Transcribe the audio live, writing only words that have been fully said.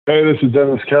Hey, this is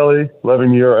Dennis Kelly,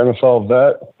 11-year NFL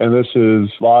vet, and this is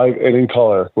Live and in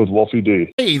Color with Wolfie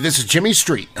D. Hey, this is Jimmy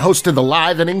Street, host of the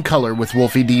Live and in Color with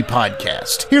Wolfie D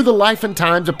podcast. Hear the life and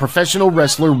times of professional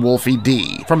wrestler Wolfie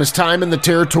D. From his time in the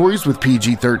territories with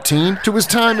PG-13 to his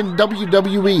time in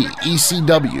WWE,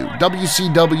 ECW,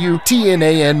 WCW,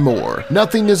 TNA, and more.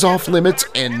 Nothing is off limits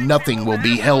and nothing will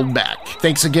be held back.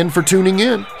 Thanks again for tuning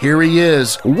in. Here he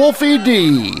is, Wolfie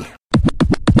D.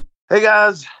 Hey,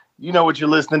 guys. You know what you're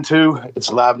listening to.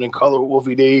 It's Live and in Color with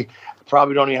Wolfie D.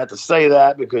 Probably don't even have to say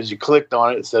that because you clicked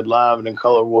on it. It said Live and in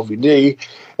Color with Wolfie D.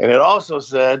 And it also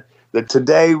said that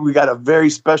today we got a very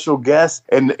special guest.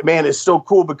 And, man, it's so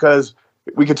cool because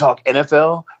we can talk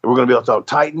NFL, and we're going to be able to talk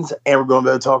Titans, and we're going to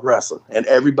be able to talk wrestling. And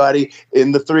everybody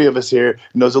in the three of us here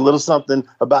knows a little something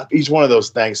about each one of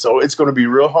those things. So it's going to be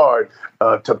real hard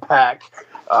to pack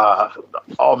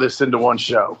all this into one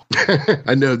show.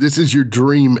 I know this is your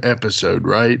dream episode,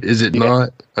 right? Is it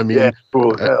not? I mean, yeah,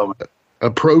 cool as hell, man. A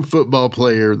pro football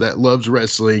player that loves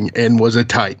wrestling and was a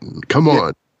Titan. Come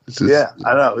on. Yeah,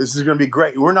 I know. This is going to be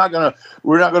great. We're not going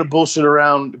to bullshit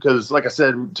around because, like I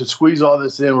said, to squeeze all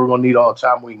this in, we're going to need all the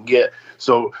time we can get.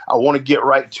 So I want to get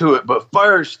right to it. But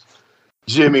first,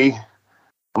 Jimmy,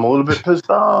 I'm a little bit pissed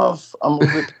off.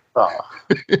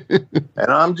 And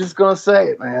I'm just going to say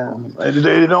it, man.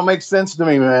 It don't make sense to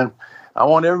me, man. I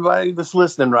want everybody that's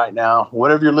listening right now,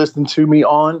 whatever you're listening to me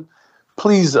on,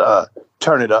 please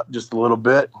turn it up just a little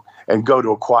bit and go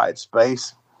to a quiet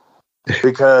space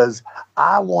because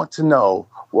I want to know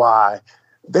why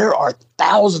there are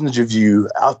thousands of you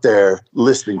out there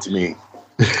listening to me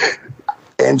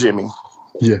and Jimmy.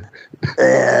 Yeah.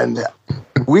 And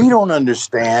we don't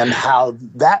understand how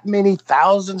that many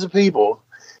thousands of people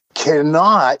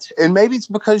cannot, and maybe it's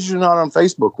because you're not on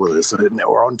Facebook with us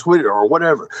or on Twitter or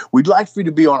whatever. We'd like for you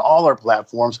to be on all our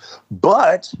platforms,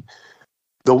 but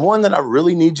the one that I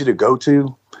really need you to go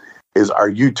to is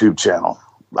our YouTube channel,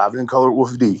 Live and in Color with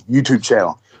Wolfie D, YouTube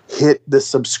channel. Hit the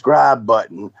subscribe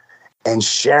button and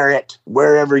share it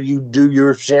wherever you do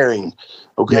your sharing.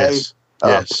 Okay?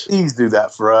 Yes. Please do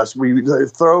that for us. We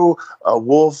throw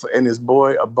Wolf and his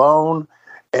boy a bone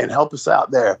and help us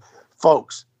out there.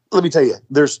 Folks, let me tell you,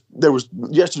 there was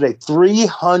yesterday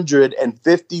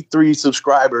 353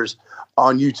 subscribers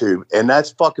on YouTube, and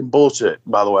that's fucking bullshit,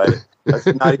 by the way. That's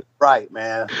not even right,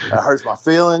 man. That hurts my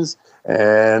feelings,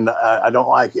 and I don't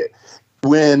like it.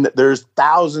 When there's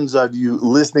thousands of you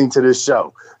listening to this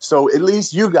show. So at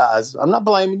least you guys, I'm not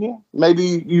blaming you.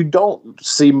 Maybe you don't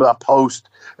see my post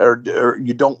or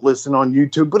you don't listen on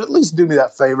YouTube, but at least do me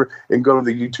that favor and go to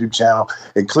the YouTube channel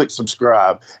and click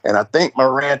subscribe. And I think my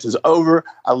rant is over.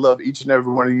 I love each and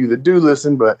every one of you that do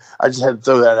listen, but I just had to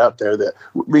throw that out there that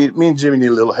me and Jimmy need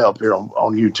a little help here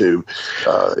on YouTube.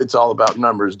 It's all about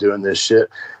numbers doing this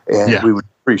shit. And we would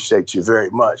appreciate you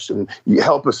very much. And you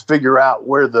help us figure out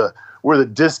where the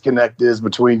disconnect is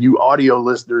between you audio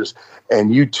listeners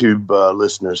and YouTube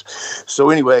listeners.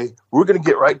 So anyway, we're going to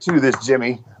get right to this,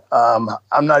 Jimmy. I'm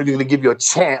not even going to give you a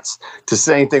chance to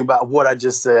say anything about what I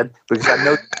just said because I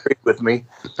know you agree with me.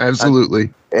 Absolutely.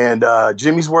 And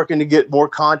Jimmy's working to get more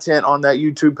content on that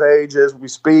YouTube page as we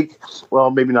speak.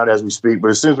 Well, maybe not as we speak,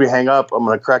 but as soon as we hang up, I'm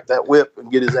going to crack that whip and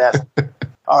get his ass.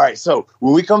 All right, so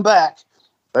when we come back,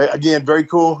 again, very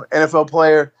cool NFL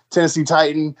player, Tennessee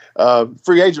Titan,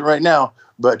 free agent right now,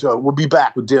 but we'll be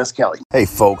back with Dennis Kelly. Hey,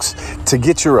 folks, to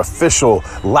get your official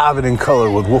Live and in Color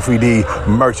with Wolfie D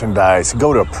merchandise,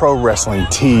 go to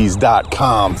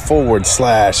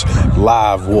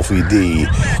ProWrestlingTees.com/Live Wolfie D.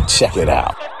 Check it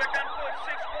out.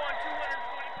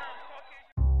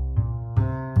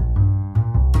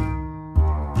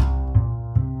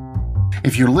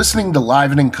 If you're listening to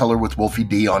Live and in Color with Wolfie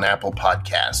D on Apple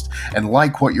Podcast and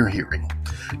like what you're hearing,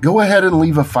 go ahead and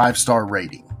leave a 5-star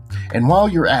rating. And while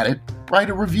you're at it,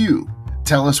 write a review.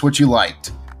 Tell us what you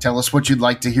liked. Tell us what you'd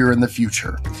like to hear in the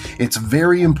future. It's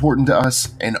very important to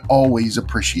us and always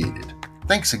appreciated.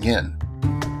 Thanks again.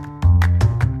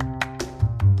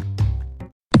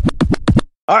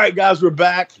 All right, guys, we're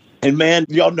back. And man,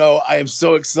 y'all know I am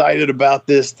so excited about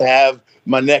this to have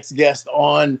my next guest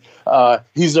on.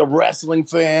 He's a wrestling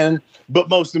fan, but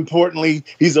most importantly,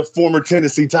 he's a former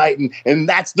Tennessee Titan. And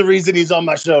that's the reason he's on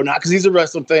my show. Not because he's a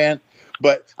wrestling fan,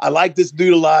 but I like this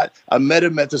dude a lot. I met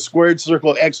him at the Squared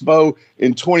Circle Expo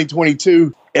in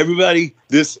 2022. Everybody,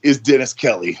 this is Dennis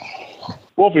Kelly.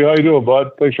 Wolfie, how you doing,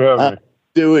 bud? Thanks for having me.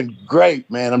 Doing great,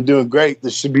 man. I'm doing great.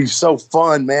 This should be so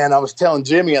fun, man. I was telling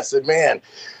Jimmy, I said, man,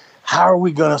 how are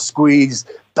we going to squeeze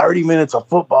 30 minutes of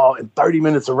football and 30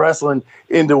 minutes of wrestling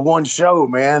into one show,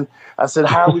 man. I said,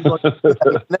 how are we going to do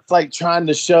that? That's like trying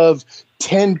to shove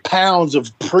 10 pounds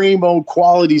of primo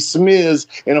quality Smiths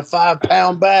in a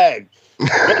 5-pound bag.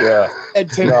 Yeah.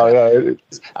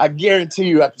 I guarantee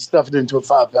you I can stuff it into a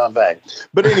 5-pound bag.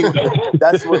 But anyway,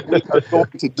 that's what we are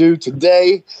going to do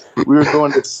today. We're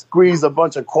going to squeeze a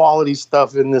bunch of quality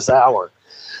stuff in this hour.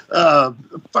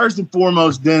 First and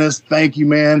foremost, Dennis, thank you,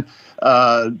 man.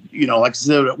 Like I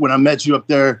said, when I met you up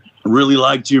there, really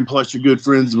liked you, and plus you're good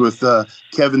friends with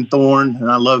Kevin Thorne,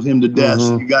 and I love him to death.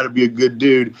 So you got to be a good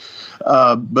dude.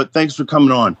 But thanks for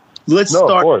coming on. Let's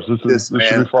start. Of course, this should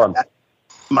be fun.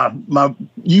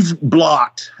 You've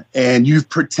blocked and you've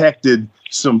protected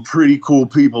some pretty cool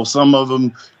people. Some of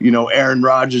them, Aaron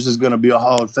Rodgers is going to be a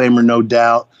Hall of Famer, no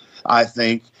doubt. I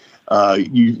think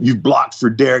you've blocked for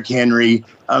Derrick Henry.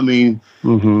 I mean,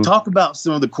 talk about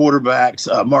some of the quarterbacks,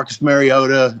 Marcus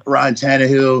Mariota, Ryan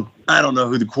Tannehill. I don't know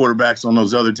who the quarterbacks on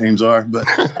those other teams are, but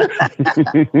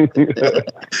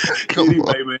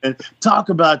anyway, man, talk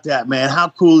about that, man. How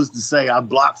cool is to say I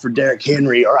blocked for Derrick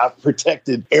Henry or I've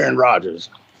protected Aaron Rodgers?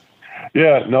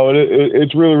 Yeah, no,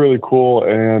 it's really, really cool.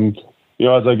 And,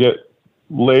 as I get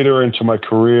later into my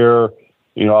career,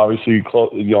 obviously,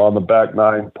 on the back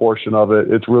nine portion of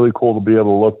it, it's really cool to be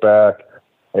able to look back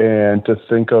and to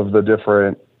think of the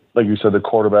different, like you said, the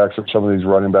quarterbacks of some of these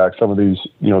running backs, some of these,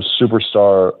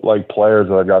 superstar-like players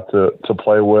that I got to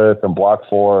play with and block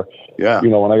for. Yeah.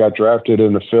 When I got drafted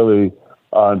into Philly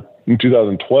in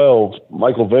 2012,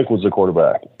 Michael Vick was the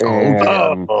quarterback.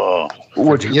 And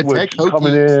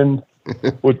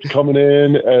coming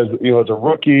in as as a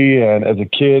rookie and as a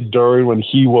kid during when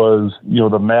he was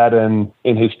the Madden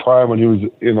in his prime when he was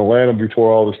in Atlanta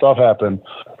before all the stuff happened.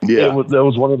 Yeah, that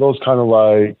was one of those kind of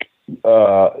like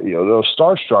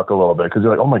starstruck a little bit because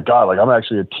you're like, oh my god, like I'm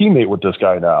actually a teammate with this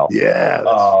guy now. Yeah.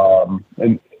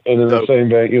 And in the same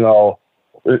vein,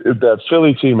 that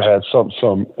Philly team had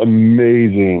some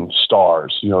amazing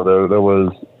stars. There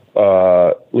was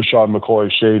LaShawn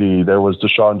McCoy Shady, there was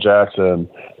Deshaun Jackson.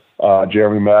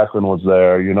 Jeremy Maclin was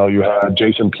there. You had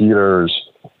Jason Peters.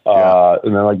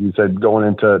 And then, like you said, going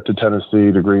into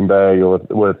Tennessee, to Green Bay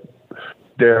with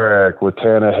Derek, with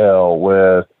Tannehill,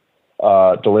 with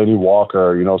Delaney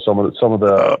Walker, some of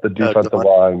the defensive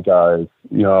line guys,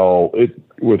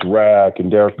 with Rack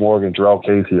and Derek Morgan, Jarrell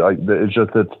Casey. Like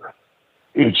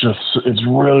it's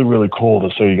really, really cool to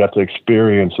say you got to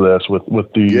experience this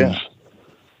with these,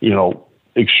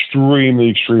 extremely,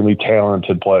 extremely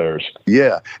talented players.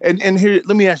 Yeah. And here,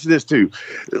 let me ask you this too.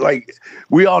 Like,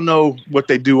 we all know what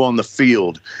they do on the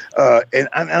field. And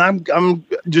I'm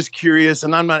just curious,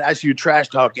 and I'm not asking you to trash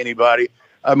talk anybody.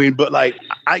 I mean, but like,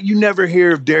 you never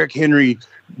hear of Derrick Henry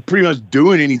pretty much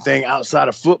doing anything outside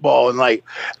of football. And like,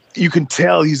 you can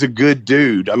tell he's a good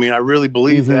dude. I mean, I really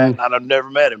believe that. And I've never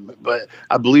met him, but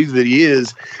I believe that he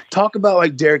is. Talk about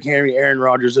like Derrick Henry, Aaron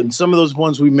Rodgers, and some of those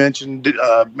ones we mentioned,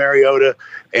 Mariota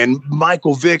and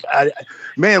Michael Vick.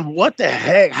 Man, what the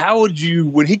heck? How would you,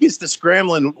 when he gets to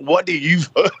scrambling, what do you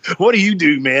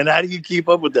do, man? How do you keep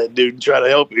up with that dude and try to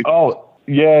help him? Oh,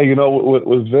 yeah,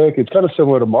 with Vic, it's kind of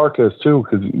similar to Marcus too,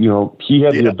 because he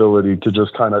had the ability to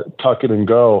just kind of tuck it and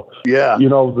go. Yeah,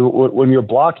 when you're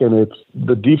blocking, it's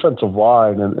the defensive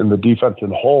line and the defense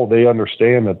in whole. They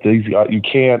understand that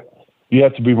you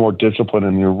have to be more disciplined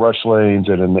in your rush lanes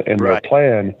and in their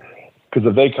plan. Because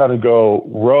if they kind of go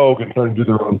rogue and try to do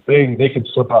their own thing, they can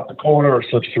slip out the corner or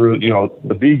slip through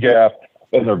the B gap,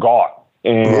 and they're gone.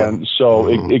 And so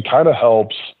it kind of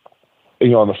helps.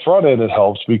 On the front end, it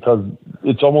helps because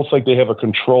it's almost like they have a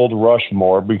controlled rush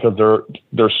more because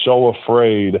they're so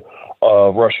afraid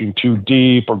of rushing too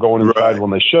deep or going inside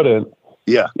when they shouldn't.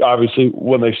 Yeah. Obviously,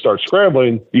 when they start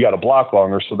scrambling, you got to block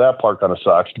longer, so that part kind of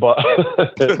sucks. But,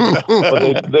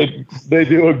 but they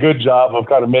do a good job of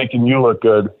kind of making you look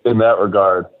good in that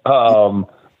regard. But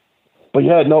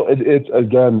yeah, no, it's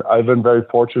again, I've been very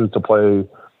fortunate to play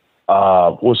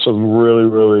with some really,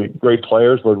 really great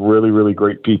players, but really, really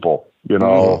great people.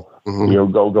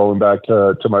 Going back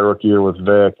to my rookie year with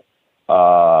Vic,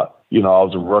 I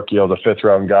was a rookie, I was a 5th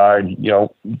round guy, and,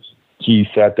 he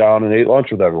sat down and ate lunch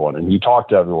with everyone and he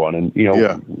talked to everyone. And,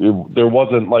 there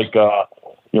wasn't like,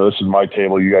 this is my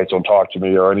table, you guys don't talk to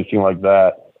me or anything like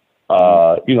that.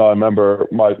 I remember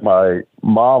my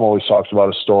mom always talks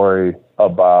about a story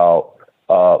about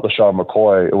LaShawn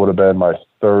McCoy. It would have been my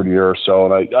 3rd year or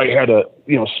so. And I had a,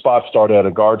 spot started at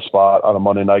a guard spot on a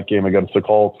Monday night game against the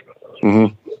Colts.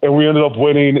 And we ended up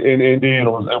winning in Indy, and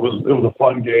it was a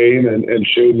fun game. And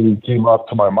Shady came up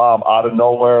to my mom out of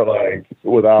nowhere, like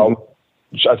without.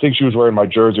 I think she was wearing my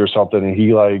jersey or something, and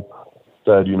he like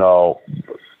said,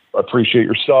 appreciate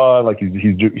your son. Like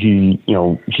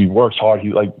he works hard.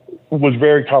 He like was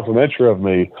very complimentary of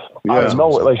me. I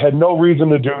had no reason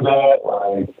to do that.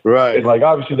 Like, right. And like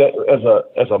obviously that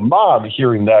as a mom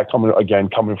hearing that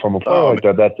coming from a player like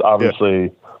that, that's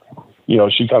obviously,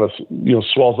 she kind of,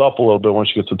 swells up a little bit when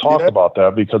she gets to talk about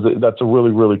that, because that's a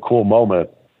really, really cool moment.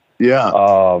 Yeah.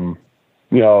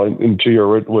 And to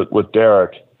your with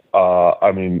Derek,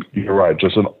 I mean, you're right.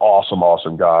 Just an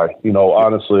awesome guy.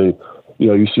 Honestly,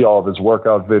 you see all of his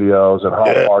workout videos and how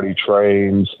hard he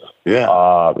trains.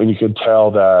 Yeah. And you can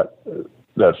tell that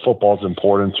football is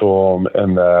important to him,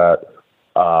 and that,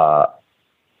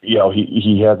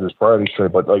 he has his priorities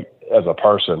straight, but like as a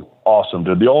person, awesome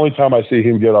dude. The only time I see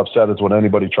him get upset is when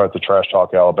anybody tries to trash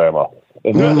talk Alabama.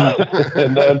 And then,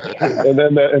 and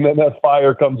then that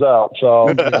fire comes out. So,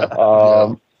 I'm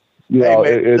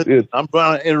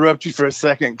going to interrupt you for a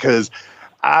second, because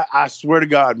I swear to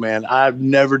God, man, I've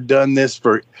never done this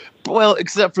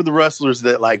except for the wrestlers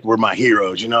that like were my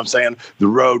heroes. You know what I'm saying? The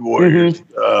Road Warriors,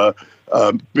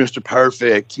 Mr.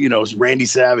 Perfect, Randy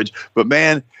Savage. But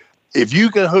man, if you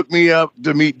can hook me up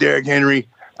to meet Derrick Henry,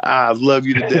 I love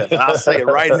you to death. I'll say it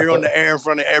right here on the air in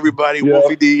front of everybody. Yep.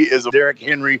 Wolfie D is a Derrick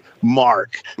Henry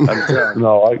mark.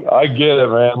 No, I get it,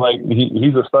 man. Like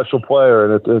he's a special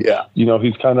player, and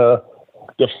he's kind of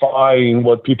defying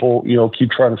what people keep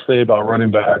trying to say about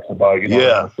running backs, about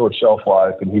short shelf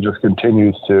life, and he just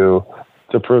continues to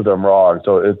prove them wrong.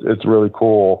 So it's really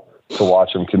cool to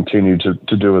watch him continue to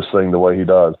do his thing the way he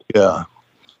does. Yeah.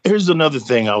 Here's another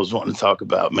thing I was wanting to talk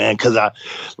about, man, because I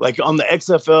like on the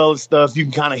XFL and stuff, you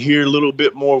can kind of hear a little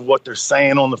bit more of what they're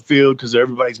saying on the field because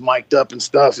everybody's mic'd up and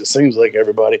stuff. It seems like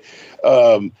everybody.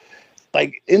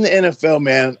 Like in the NFL,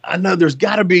 man, I know there's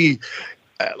got to be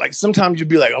like sometimes you'd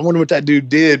be like, I wonder what that dude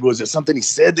did. Was it something he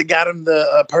said that got him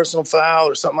the personal foul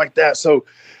or something like that? So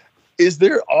is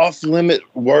there off-limit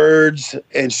words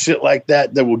and shit like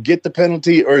that will get the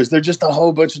penalty, or is there just a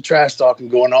whole bunch of trash talking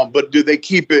going on? But do they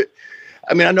keep it?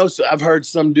 I mean, I know I've heard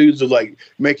some dudes will like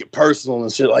make it personal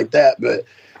and shit like that, but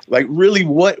like really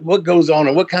what goes on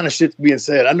and what kind of shit's being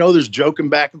said? I know there's joking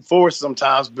back and forth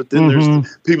sometimes, but then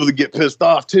there's people that get pissed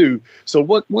off too. So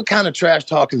what kind of trash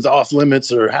talking is off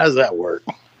limits, or how does that work?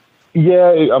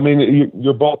 Yeah, I mean,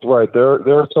 you're both right.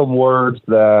 There are some words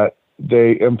that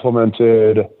they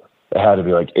implemented. It had to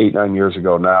be like 8-9 years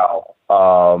ago now.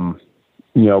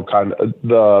 Kind of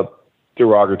the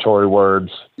derogatory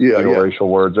words, racial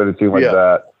words, anything like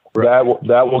that. Right.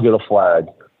 That will get a flag.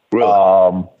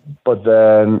 Really? But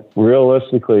then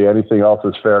realistically, anything else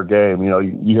is fair game.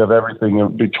 You have everything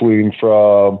in between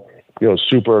from,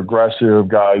 super aggressive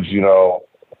guys,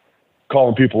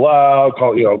 calling people out,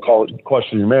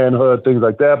 questioning manhood, things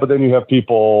like that. But then you have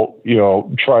people,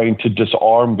 trying to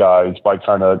disarm guys by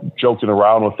kind of joking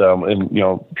around with them and,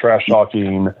 trash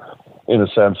talking in a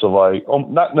sense of like,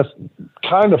 not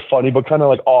kind of funny, but kind of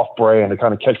like off brand to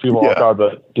kind of catch people off guard.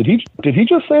 But did he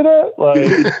just say that?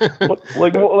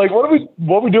 Like, what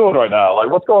are we doing right now? Like,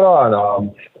 what's going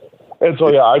on? And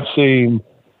so, I've seen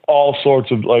all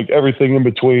sorts of like everything in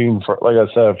between, like I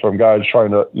said, from guys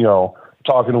trying to,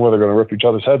 talking to where they're going to rip each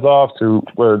other's heads off to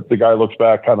where the guy looks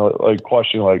back kind of like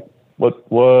questioning, like,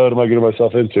 what am I getting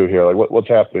myself into here? Like, what's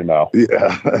happening now?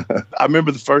 Yeah. I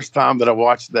remember the first time that I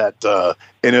watched that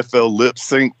NFL lip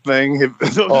sync thing.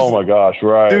 Oh, my gosh,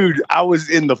 right. Dude, I was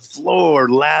in the floor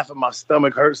laughing. My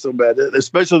stomach hurt so bad,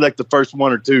 especially like the first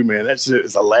one or two, man. That shit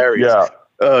is hilarious. Yeah.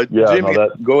 Jimmy,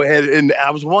 go ahead. And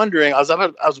I was wondering, I was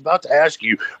about to ask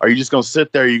you, are you just going to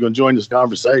sit there? Or are you going to join this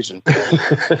conversation?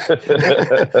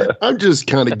 I'm just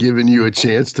kind of giving you a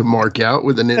chance to mark out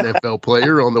with an NFL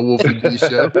player on the Wolfie D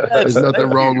show. There's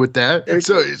nothing wrong with that.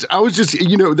 So I was just,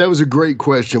 that was a great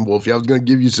question, Wolfie. I was going to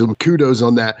give you some kudos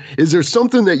on that. Is there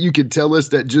something that you could tell us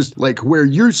that just like where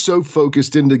you're so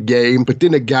focused in the game, but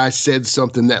then a guy said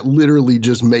something that literally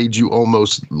just made you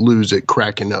almost lose it,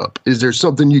 cracking up? Is there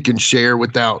something you can share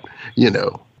without,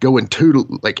 going too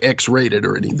like X-rated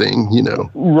or anything,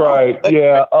 Right.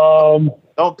 Yeah.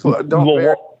 Don't.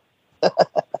 Taylor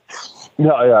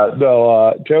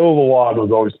Lewan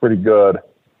was always pretty good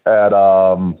at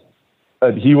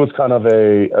he was kind of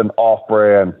an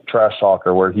off-brand trash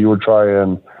talker where he would try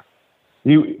and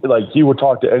he would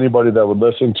talk to anybody that would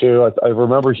listen to. I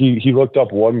remember he looked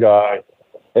up one guy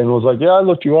and was like, "Yeah, I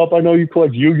looked you up. I know you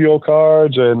collect Yu-Gi-Oh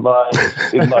cards." And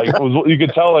you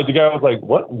could tell like the guy was like,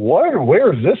 "What?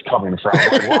 Where is this coming from?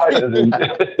 Like, why is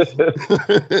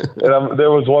it?" And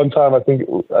there was one time I think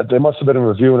they must have been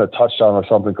reviewing a touchdown or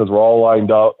something because we're all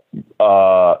lined up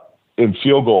in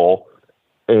field goal,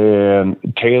 and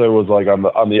Taylor was like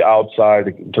on the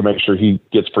outside to make sure he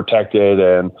gets protected.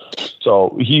 And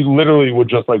so he literally would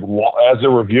just like, as they're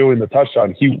reviewing the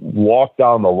touchdown, he walked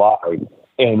down the line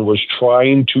and was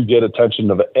trying to get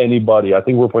attention of anybody. I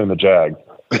think we're playing the Jags,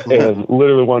 and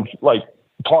literally went like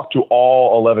talk to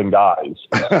all 11 guys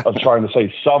of trying to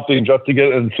say something just to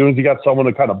get. And as soon as he got someone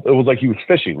to kind of, it was like he was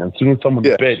fishing. And as soon as someone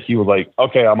bit, he was like,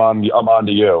 "Okay, I'm on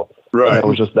to you." Right. And it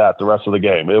was just that the rest of the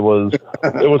game. It was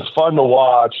fun to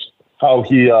watch how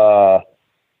he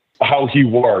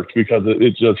worked, because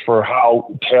it's just for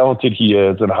how talented he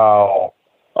is and how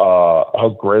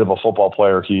great of a football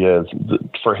player he is,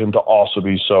 for him to also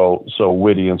be so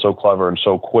witty and so clever and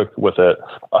so quick with it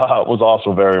was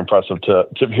also very impressive to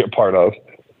be a part of.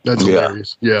 That's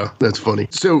hilarious. Yeah, that's funny.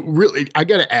 So really, I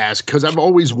got to ask, because I've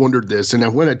always wondered this,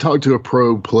 and when I talk to a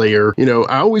pro player,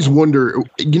 I always wonder,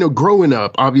 growing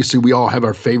up, obviously we all have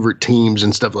our favorite teams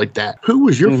and stuff like that. Who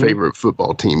was your favorite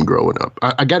football team growing up?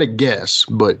 I got to guess,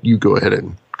 but you go ahead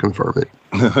and confirm it.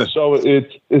 So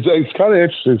it's kind of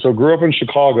interesting. So grew up in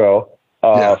Chicago.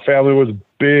 Family was a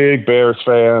big Bears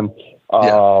fan.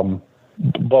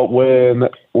 But when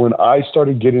I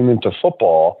started getting into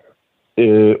football,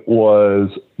 it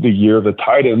was the year the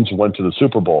Titans went to the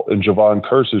Super Bowl in Javon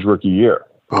Curse's rookie year.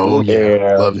 Oh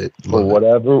yeah, love it. For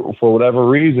whatever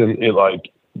reason, it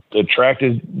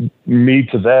attracted me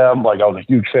to them. Like, I was a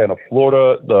huge fan of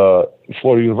Florida, the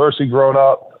Florida University growing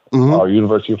up,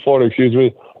 University of Florida, excuse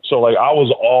me. So like I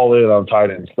was all in on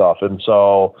tight end stuff. And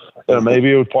so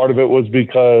maybe part of it was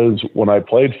because when I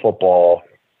played football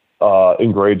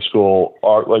in grade school,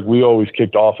 we always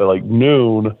kicked off at like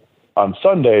noon on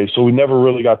Sunday. So we never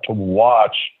really got to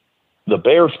watch the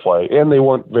Bears play, and they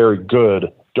weren't very good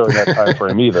during that time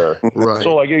frame either. Right.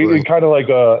 So like it kind of like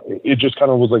it just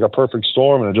kind of was like a perfect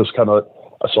storm, and it just kind of,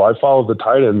 so I followed the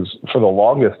Titans for the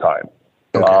longest time.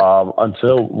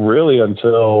 Until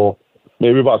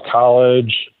maybe about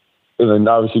college. And then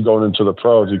obviously going into the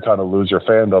pros, you kind of lose your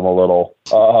fandom a little.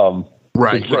 You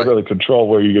can't really control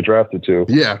where you get drafted to.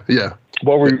 Yeah.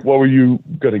 What were you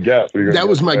going to guess? That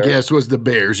was my guess, was the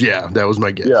Bears. Yeah, that was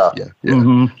my guess. Yeah.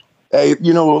 Mm-hmm. Hey,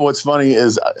 what's funny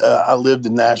is I lived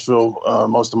in Nashville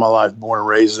most of my life, born and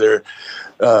raised there.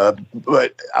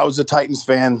 But I was a Titans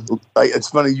fan. Like, it's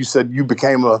funny you said you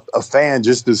became a fan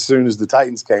just as soon as the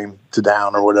Titans came to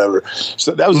town or whatever.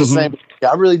 So that was the same.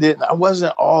 I really didn't. I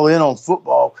wasn't all in on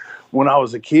football when I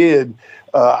was a kid.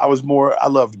 I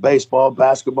loved baseball,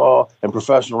 basketball, and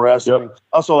professional wrestling. Yep.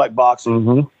 Also like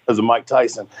boxing because of Mike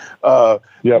Tyson. I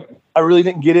really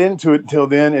didn't get into it until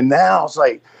then. And now it's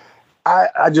like,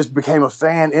 I just became a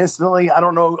fan instantly. I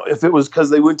don't know if it was because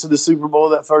they went to the Super Bowl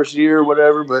that first year or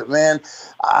whatever, but man,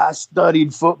 I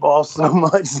studied football so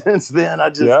much since then.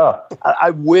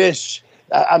 I wish.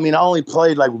 I mean, I only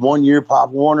played like 1 year Pop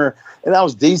Warner, and that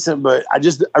was decent, but I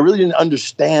really didn't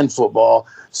understand football,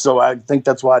 so I think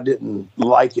that's why I didn't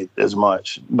like it as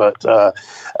much. But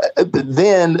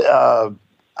then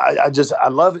I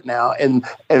love it now, and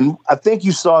I think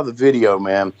you saw the video,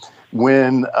 man,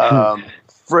 when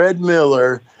Fred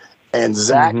Miller and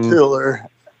Zach Tiller,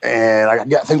 and I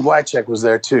think Wycheck was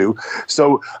there too.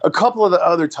 So a couple of the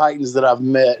other Titans that I've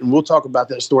met, and we'll talk about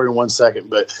that story in 1 second,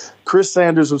 but Chris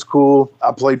Sanders was cool.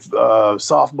 I played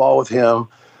softball with him.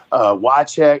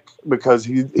 Wycheck, because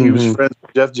he was friends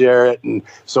with Jeff Jarrett, and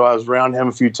so I was around him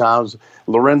a few times.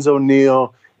 Lorenzo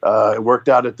Neal worked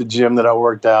out at the gym that I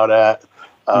worked out at.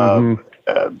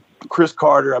 Chris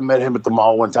Carter, I met him at the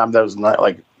mall one time. That was not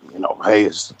like, hey,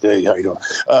 how you doing?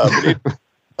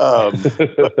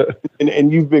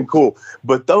 And you've been cool.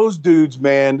 But those dudes,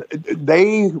 man,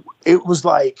 it was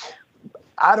like,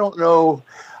 I don't know,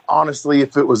 honestly,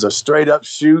 if it was a straight up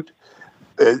shoot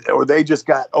or they just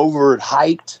got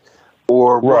overhyped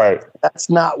or what. That's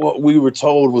not what we were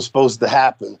told was supposed to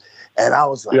happen. And I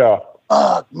was like,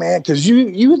 fuck, man, because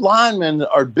you linemen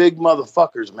are big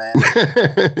motherfuckers, man.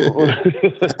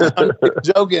 I'm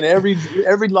joking.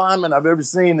 Every lineman I've ever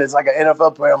seen that's like an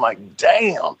NFL player, I'm like,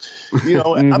 damn.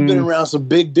 I've been around some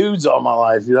big dudes all my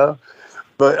life,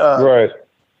 But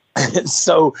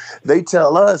so they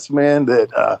tell us, man,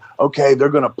 that okay, they're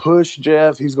gonna push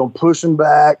Jeff, he's gonna push him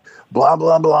back, blah,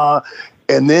 blah, blah.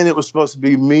 And then it was supposed to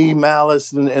be me,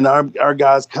 Malice, and our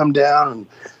guys come down and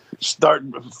start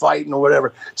fighting or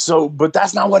whatever. So, but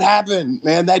that's not what happened,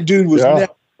 man. That dude was never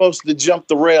supposed to jump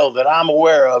the rail that I'm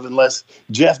aware of, unless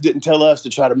Jeff didn't tell us to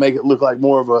try to make it look like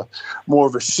more of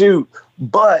a shoot.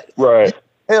 But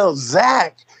hell,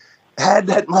 Zach had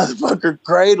that motherfucker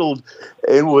cradled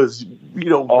and was,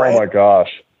 oh my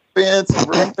gosh. Fence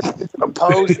and a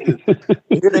post.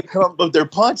 Here they come, but their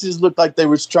punches looked like they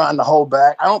was trying to hold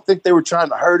back. I don't think they were trying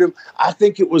to hurt him. I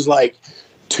think it was like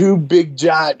two big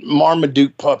giant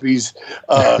Marmaduke puppies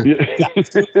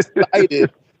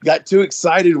got too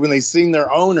excited when they seen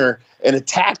their owner and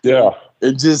attacked him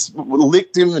and just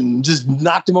licked him and just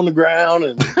knocked him on the ground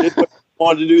and did what they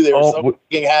wanted to do. They were so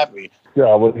fucking happy.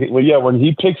 Yeah, when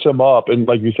he picks him up and,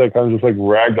 like you said, kind of just like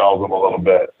ragdolls him a little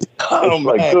bit. Oh, it's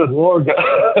like, good Lord.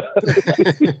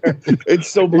 It's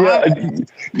so bad.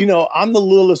 You know, I'm the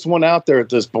littlest one out there at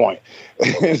this point.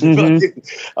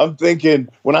 I'm thinking,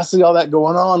 when I see all that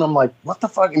going on, I'm like, what the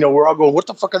fuck? You know, we're all going, what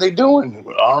the fuck are they doing?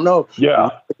 I don't know. Yeah.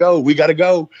 We got to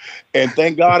go. And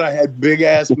thank God I had big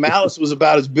ass Malice was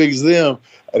about as big as them.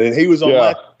 And then he was on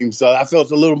my team, so I felt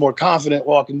a little more confident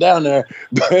walking down there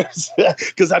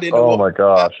because I didn't know. Oh my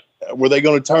gosh! Were they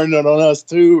going to turn it on us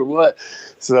too, or what?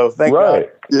 So thank God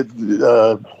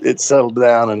it settled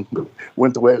down and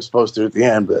went the way it was supposed to at the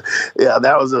end. But yeah,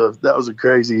 that was a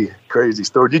crazy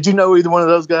story. Did you know either one of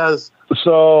those guys?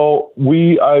 So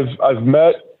I've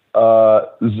met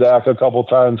Zach a couple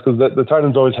times because the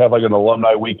Titans always have like an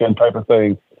alumni weekend type of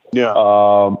thing. Yeah.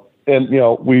 And you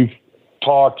know we've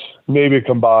talked maybe a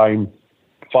combined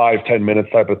 5-10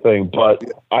 minutes type of thing, but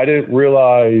I didn't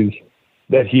realize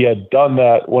that he had done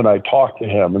that when I talked to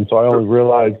him. And so I only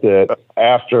realized it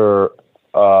after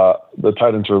the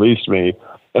Titans released me.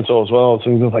 And so it was one of those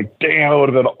things that was like, damn, it would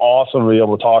have been awesome to be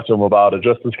able to talk to him about it,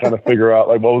 just to kind of figure out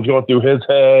like what was going through his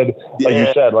head. Like you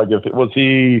said, like did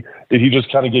he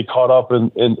just kind of get caught up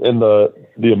in the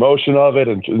emotion of it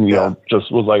and you know,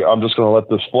 just was like, I'm just going to let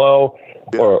this flow.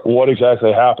 Or what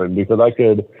exactly happened? Because I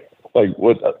could, like,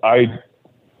 with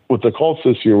the Colts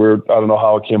this year, I don't know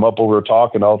how it came up, but we were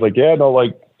talking. I was like, yeah, no,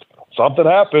 like something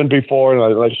happened before,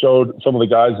 and I showed some of the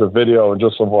guys the video and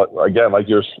just some what, again, like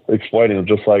you're explaining,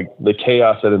 just like the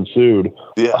chaos that ensued,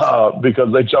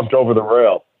 because they jumped over the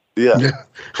rail. Yeah.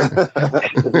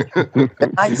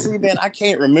 I see, man. I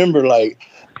can't remember like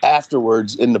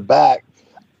afterwards in the back.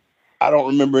 I don't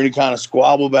remember any kind of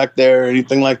squabble back there or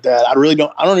anything like that. I don't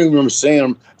even remember seeing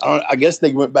them. I guess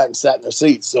they went back and sat in their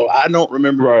seats. So I don't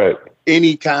remember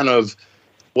any kind of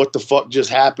what the fuck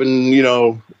just happened, you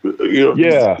know,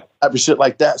 type of shit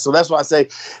like that. So that's why I say,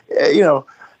 you know,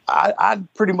 I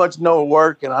pretty much know a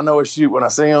work and I know a shoot when I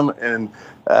see them. And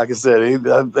like I said,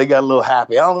 they got a little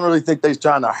happy. I don't really think they was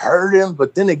trying to hurt him,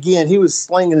 but then again, he was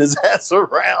slinging his ass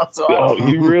around. So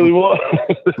he really was.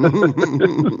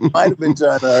 Might have been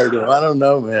trying to hurt him. I don't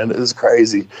know, man. It was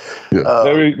crazy. Yeah.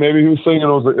 Maybe he was thinking it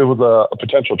was a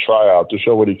potential tryout to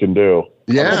show what he can do.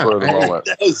 Yeah,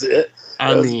 that was it.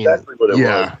 That's exactly what it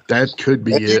was. That could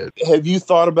be it. Have you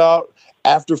thought about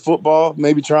after football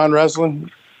maybe trying wrestling?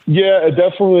 Yeah,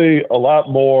 definitely a lot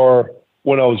more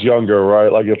when I was younger,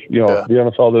 right? Like if, you know, the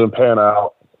NFL didn't pan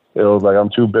out, it was like I'm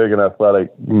too big and athletic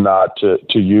not to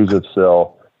use it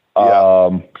still.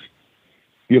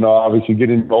 You know, obviously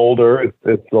getting older,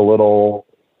 it's a little,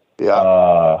 you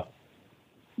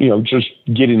know, just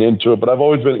getting into it. But I've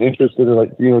always been interested in,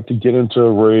 like, you know, to get into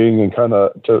a ring and kind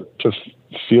of to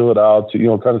feel it out, to, you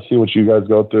know, kind of see what you guys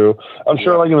go through. I'm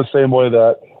sure like in the same way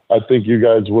that I think you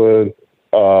guys would,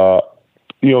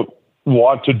 you know,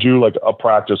 want to do like a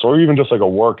practice or even just like a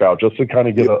workout just to kind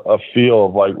of get a feel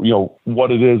of like, you know,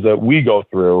 what it is that we go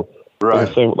through. Right.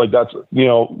 Same, like that's, you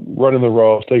know, running the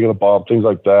ropes, taking a bump, things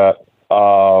like that.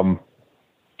 So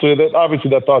that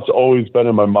obviously that thought's always been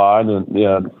in my mind. And you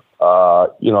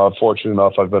know, I'm fortunate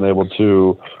enough, I've been able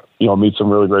to, you know, meet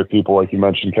some really great people. Like you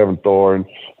mentioned, Kevin Thorne,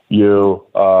 you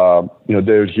know,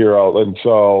 David Hero. And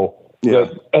so,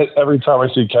 every time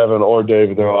I see Kevin or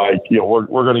David, they're like, you know,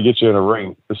 we're going to get you in a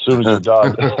ring as soon as you're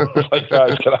done. Like,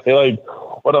 guys, can I, like,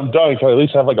 when I'm done, can I at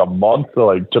least have like a month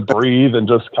to breathe and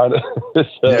just kind of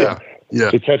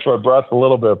to catch my breath a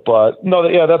little bit? But no,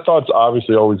 that thought's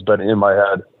obviously always been in my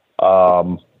head.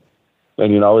 And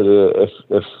you know,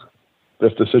 if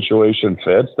the situation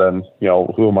fits, then you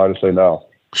know, who am I to say no?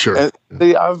 Sure. And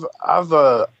see,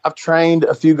 I've trained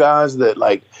a few guys that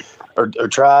like. Or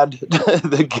tried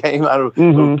the game out of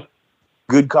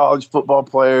good college football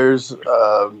players,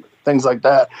 things like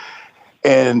that.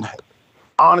 And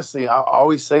honestly, I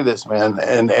always say this, man.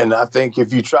 And I think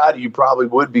if you tried it, you probably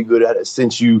would be good at it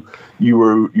since you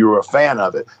were a fan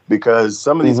of it. Because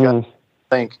some of these guys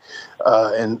think,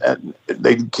 and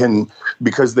they can,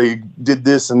 because they did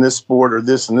this in this sport or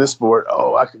this in this sport.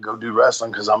 Oh, I could go do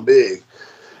wrestling because I'm big.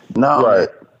 No,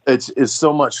 it's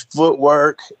so much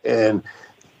footwork and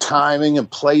timing and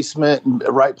placement and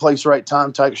right place, right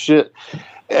time type shit.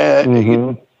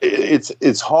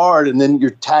 It's hard. And then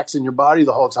you're taxing your body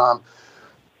the whole time.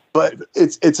 but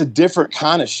it's a different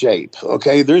kind of shape.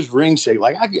 Okay, there's ring shape.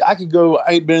 Like I could go.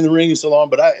 I ain't been in the ring in so long,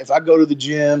 but if I go to the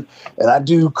gym and I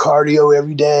do cardio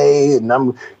every day, and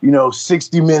I'm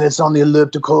 60 minutes on the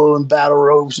elliptical and battle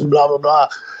ropes and blah blah blah.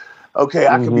 Okay,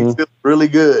 I could be feeling really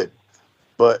good.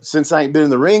 But since I ain't been in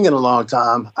the ring in a long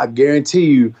time, I guarantee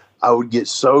you I would get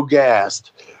so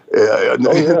gassed a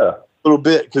little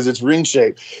bit because it's ring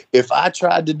shape. If I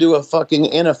tried to do a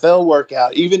fucking NFL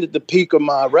workout, even at the peak of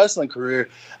my wrestling career,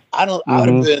 I'd have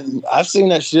been. I've seen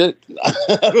that shit.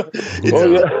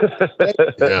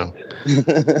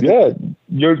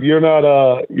 You're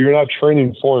not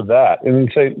training for that.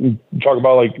 And then talk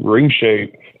about like ring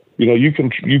shape. You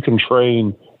can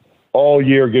train all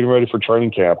year getting ready for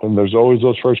training camp, and there's always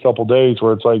those first couple days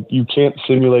where it's like you can't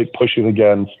simulate pushing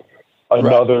against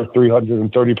another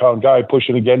 330-pound guy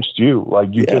pushing against you. Like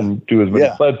you can do as many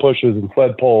sled pushes and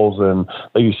sled pulls and,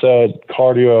 like you said,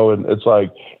 cardio, and it's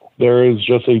like there is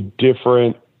just a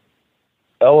different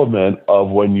element of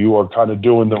when you are kind of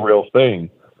doing the real thing.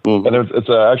 And it's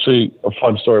actually a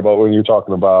fun story about when you're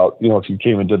talking about, if you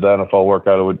came and did the NFL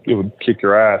workout, it would kick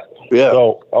your ass. Yeah.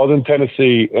 So I was in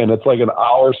Tennessee, and it's like an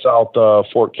hour south of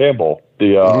Fort Campbell.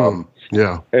 And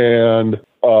it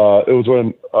was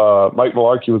when Mike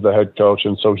Malarkey was the head coach,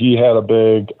 and so he had a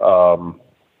big.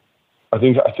 I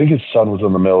think his son was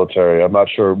in the military. I'm not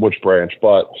sure which branch,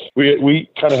 but we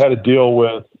kind of had a deal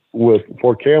with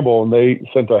Fort Campbell, and they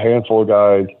sent a handful of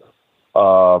guys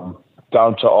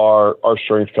down to our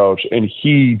strength coach, and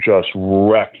he just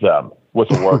wrecked them with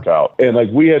a workout. And like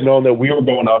we had known that we were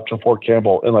going up to Fort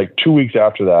Campbell, and like 2 weeks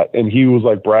after that, and he was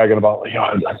like bragging about like,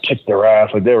 I kicked their ass,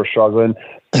 like they were struggling,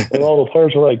 and all the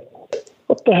players were like,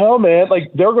 what the hell, man?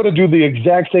 Like they're going to do the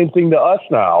exact same thing to us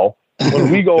now when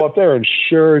we go up there. And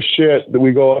sure as shit that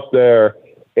we go up there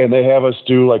and they have us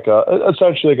do like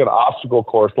essentially like an obstacle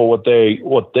course, but what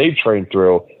they train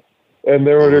through. And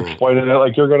they were explaining it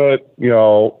like you're gonna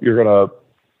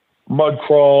mud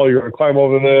crawl, you're gonna climb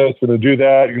over this, you're gonna do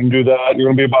that, you're gonna do that, you're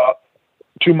gonna be about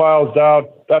 2 miles down.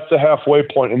 That's the halfway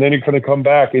point, and then you're gonna come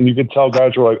back, and you can tell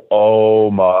guys were like, "Oh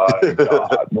my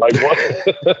god!" Like what?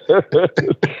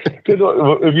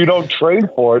 If you don't train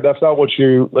for it, that's not what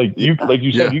you like. You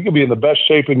said, you can be in the best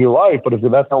shape in your life, but if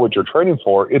that's not what you're training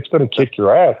for, it's gonna kick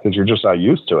your ass because you're just not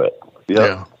used to it.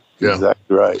 Yeah.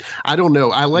 Exactly right. I don't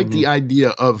know. I like the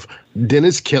idea of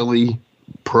Dennis Kelly,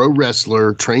 pro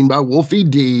wrestler, trained by Wolfie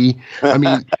D. I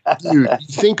mean, dude, you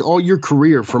think all your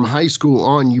career from high school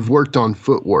on, you've worked on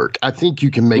footwork. I think you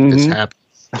can make this happen.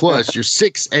 Plus, you're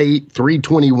 6'8",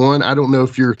 321. I don't know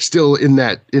if you're still in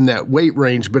that weight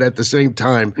range, but at the same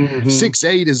time,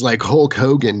 6'8" is like Hulk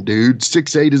Hogan, dude.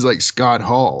 6'8" is like Scott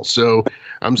Hall. So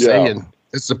I'm saying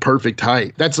it's the perfect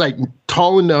height. That's like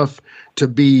tall enough to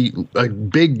be a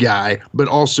big guy, but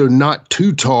also not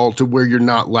too tall to where you're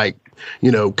not like,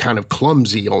 kind of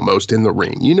clumsy almost in the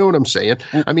ring. You know what I'm saying?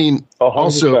 I mean, 100%.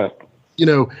 Also,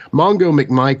 Mongo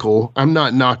McMichael, I'm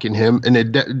not knocking him, and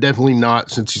definitely not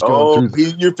since he's going through.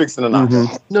 You're fixing to knock him.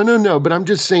 No, but I'm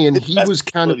just saying he was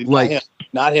kind of like.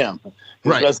 Not him.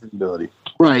 His wrestling ability.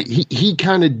 Right. He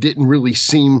kind of didn't really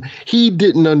seem,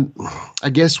 I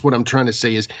guess what I'm trying to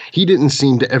say is he didn't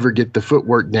seem to ever get the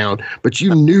footwork down, but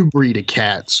new breed of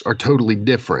cats are totally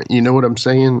different. You know what I'm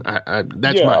saying?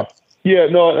 That's my. Yeah,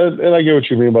 no, and I get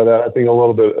what you mean by that. I think a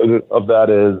little bit of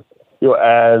that is,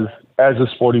 as the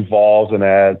sport evolves and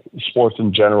as sports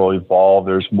in general evolve,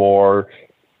 there's more,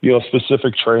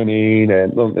 specific training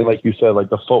and like you said, like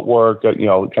the footwork,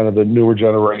 kind of the newer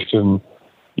generation,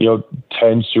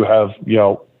 tends to have,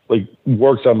 like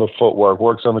works on the footwork,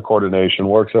 works on the coordination,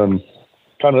 works on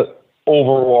kind of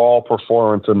overall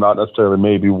performance and not necessarily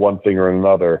maybe one thing or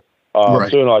another. So,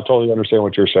 I totally understand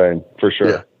what you're saying for sure.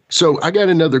 Yeah. So I got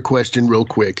another question real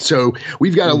quick. So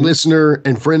we've got a listener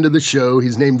and friend of the show.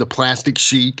 He's named the Plastic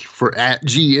Sheik for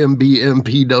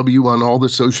 @GMBMPW on all the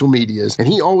social medias. And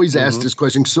he always asks this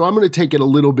question. So I'm going to take it a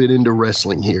little bit into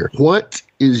wrestling here. What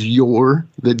is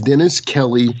the Dennis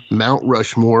Kelly Mount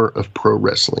Rushmore of pro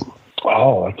wrestling?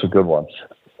 Oh, that's a good one.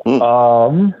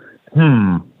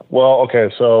 Well, okay.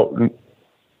 So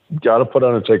got to put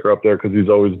Undertaker up there because he's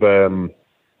always been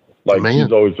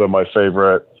my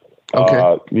favorite. Okay.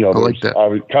 I like that. I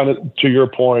was kind of to your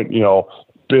point,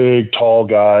 big, tall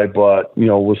guy, but,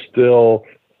 was still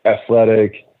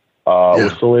athletic,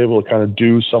 was still able to kind of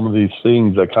do some of these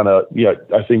things that kind of,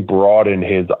 I think broadened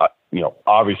his,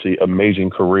 obviously amazing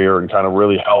career and kind of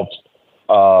really helped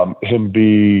him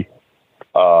be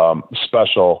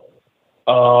special.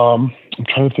 I'm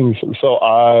trying to think. So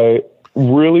I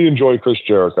really enjoy Chris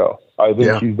Jericho. I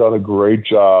think he's done a great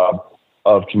job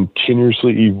of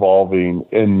continuously evolving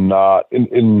and not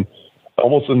in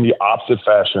almost in the opposite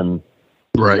fashion,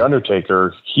 right. The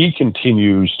Undertaker, he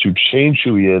continues to change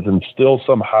who he is and still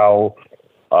somehow,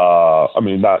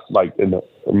 not like in a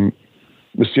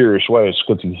mysterious way,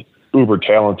 because he's uber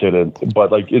talented,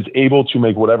 but like is able to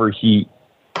make whatever he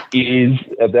is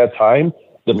at that time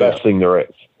the best thing there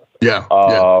is. Yeah.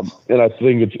 And I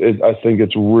think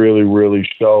it's really, really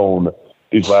shown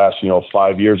these last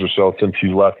 5 years or so since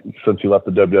he left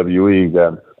the WWE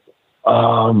again.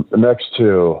 The next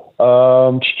two.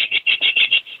 I'm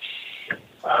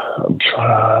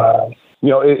trying.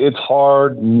 It's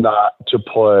hard not to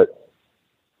put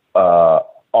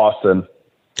Austin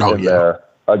in there.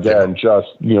 Again, just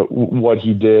what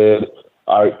he did.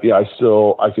 I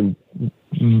can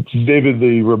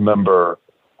vividly remember.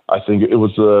 I think it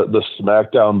was the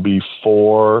SmackDown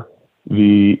before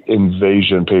the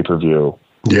Invasion pay-per-view.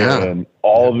 Yeah. And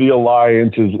all the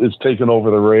Alliance is taken over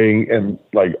the ring, and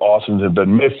like Austin had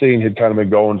been missing. He'd kind of been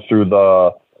going through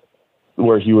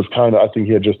where he was I think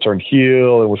he had just turned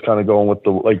heel and was kind of going with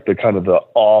the kind of the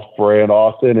off-brand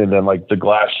Austin, and then like the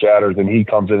glass shatters and he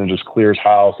comes in and just clears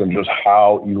house, and just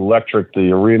how electric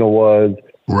the arena was.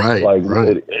 Right.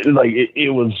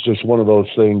 It was just one of those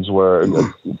things where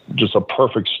just a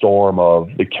perfect storm of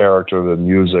the character, the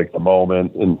music, the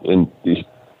moment, and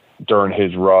during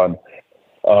his run.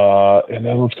 And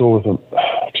then let's go with him.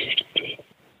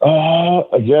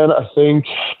 Again, I think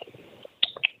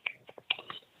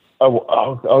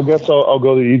I'll guess I'll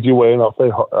go the easy way, and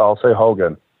I'll say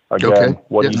Hogan. Again,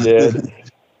 what he did,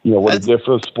 what he did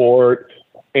for the sport,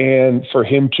 and for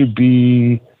him to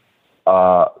be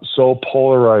so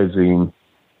polarizing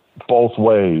both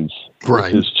ways with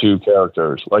his two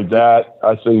characters like that,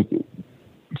 I think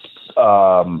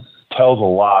tells a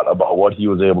lot about what he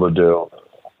was able to do,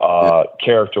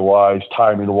 character-wise,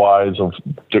 timing-wise, of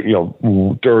during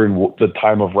the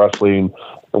time of wrestling,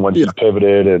 and when he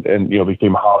pivoted and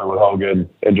became Hollywood Hogan,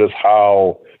 and just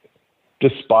how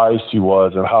despised he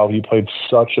was, and how he played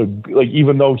such a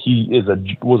even though he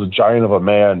was a giant of a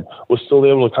man, was still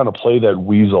able to kind of play that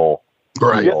weasel.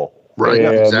 Right. Right.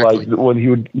 And exactly. like when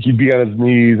he'd be on his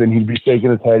knees and he'd be shaking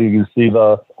his head, you can see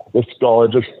the skull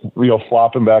just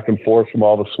flopping back and forth from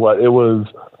all the sweat. It was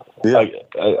I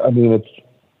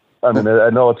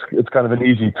know it's kind of an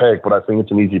easy pick, but I think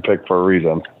it's an easy pick for a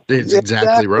reason. It's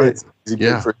exactly right.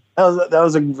 That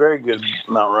was a very good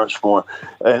Mount Rushmore,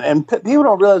 and people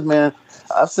don't realize, man.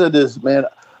 I've said this, man.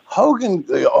 Hulk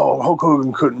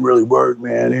Hogan couldn't really work,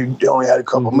 man. He only had a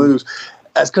couple moves.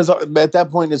 That's because at that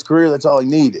point in his career, that's all he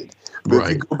needed. But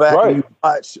if you go back and you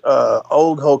watch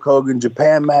old Hulk Hogan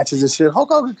Japan matches and shit, Hulk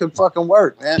Hogan could fucking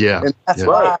work, man. Yeah. And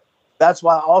that's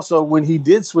why also when he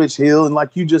did switch heel, and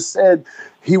like you just said,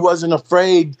 he wasn't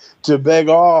afraid to beg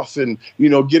off and,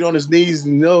 get on his knees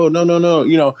and no,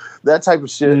 that type of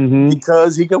shit,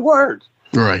 because he could work.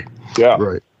 Right. Yeah.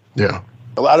 Right. Yeah.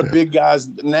 A lot of big guys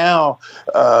now,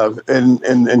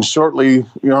 and shortly,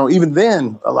 even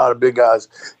then, a lot of big guys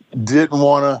didn't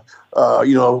want to,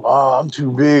 I'm too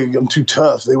big, I'm too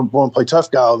tough. They want to play tough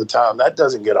guy all the time. That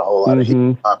doesn't get a whole lot of heat,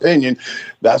 in my opinion.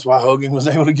 That's why Hogan was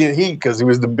able to get heat, because he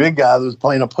was the big guy that was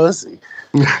playing a pussy.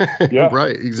 Yeah.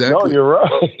 Right, exactly. No, you're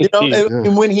right.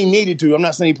 And when he needed to, I'm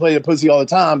not saying he played a pussy all the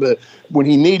time, but when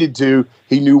he needed to,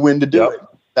 he knew when to do it.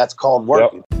 That's called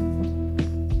working.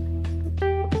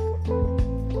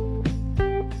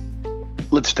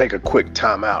 Let's take a quick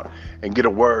time out and get a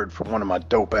word from one of my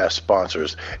dope-ass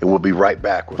sponsors, and we'll be right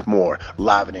back with more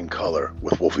Live and in Color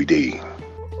with Wolfie D.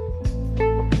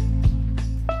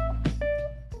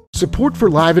 Support for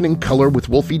Live and in Color with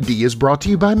Wolfie D is brought to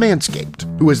you by Manscaped,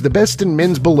 who is the best in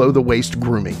men's below-the-waist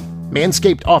grooming.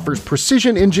 Manscaped offers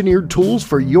precision-engineered tools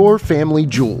for your family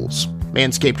jewels.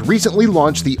 Manscaped recently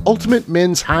launched the Ultimate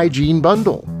Men's Hygiene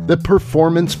Bundle, the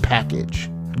Performance Package.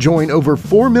 Join over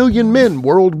 4 million men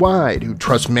worldwide who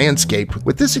trust Manscaped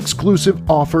with this exclusive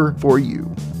offer for you.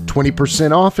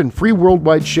 20% off and free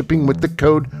worldwide shipping with the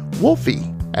code WOLFIE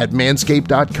at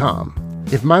manscaped.com.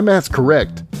 If my math's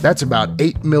correct, that's about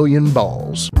 8 million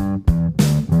balls.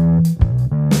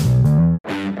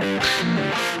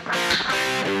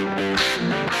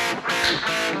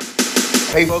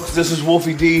 Hey folks, this is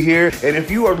Wolfie D here, and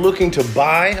if you are looking to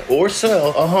buy or sell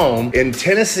a home in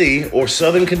Tennessee or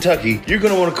Southern Kentucky, you're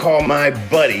going to want to call my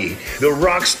buddy, the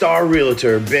rock star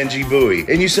realtor, Benji Bowie.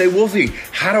 And you say, Wolfie,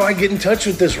 how do I get in touch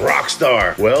with this rock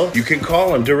star? Well, you can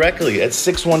call him directly at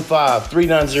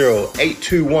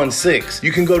 615-390-8216.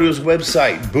 You can go to his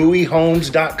website,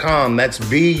 BowieHomes.com. That's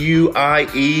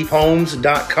B-U-I-E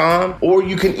Homes.com. Or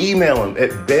you can email him at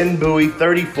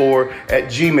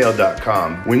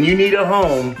benbowie34@gmail.com. When you need a home,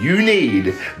 you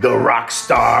need the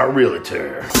Rockstar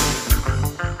Realtor.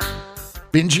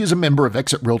 Benji is a member of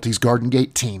Exit Realty's Garden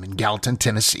Gate team in Gallatin,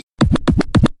 Tennessee.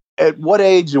 At what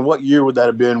age and what year would that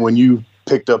have been when you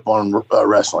picked up on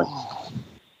wrestling?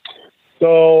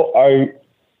 So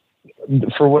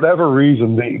for whatever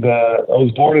reason, I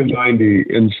was born in 90.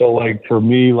 And so like, for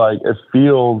me, like it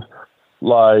feels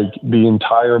like the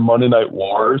entire Monday Night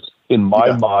Wars in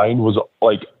my mind was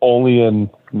like only in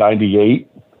 98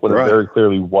 when it very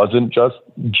clearly wasn't just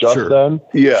then.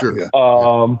 Yeah.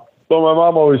 But my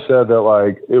mom always said that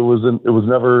like it was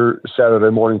never Saturday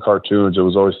morning cartoons. It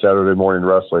was always Saturday morning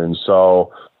wrestling.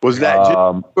 So was that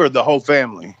just or the whole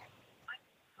family?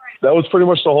 That was pretty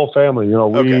much the whole family. You know,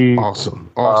 we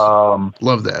awesome.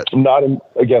 Love that.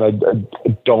 Again, I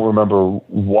don't remember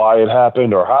why it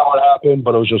happened or how it happened,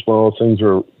 but it was just one of those things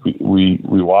where we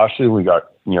watched it and we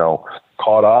got, you know,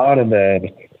 caught on, and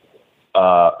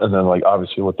then like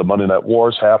obviously with the Monday Night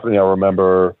Wars happening, I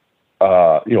remember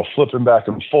you know, flipping back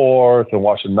and forth and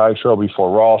watching Nitro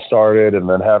before Raw started, and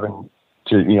then having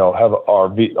to, you know, have our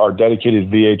dedicated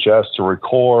VHS to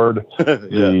record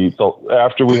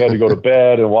after we had to go to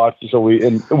bed and watch. So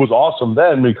and it was awesome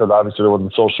then because obviously there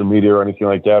wasn't social media or anything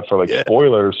like that for like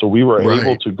spoilers. So we were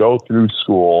able to go through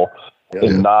school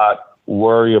and not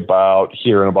worry about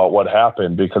hearing about what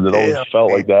happened, because it always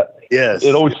felt like that. Yes.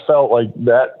 It always felt like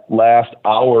that last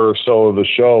hour or so of the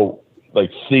show, like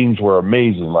scenes were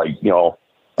amazing. Like, you know,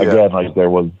 again, like there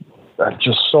was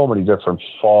just so many different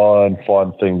fun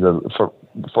things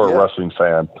for a wrestling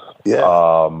fan. Yeah.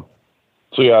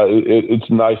 So yeah, it's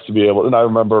nice to be able. And I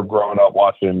remember growing up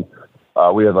watching.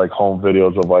 We had like home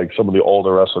videos of like some of the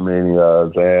older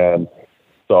WrestleManias, and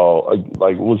so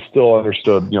like was still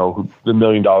understood, you know, who the $1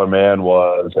 Million Man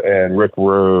was, and Rick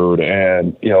Rude,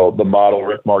 and you know the model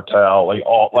Rick Martel. Like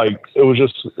it was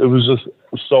just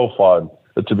so fun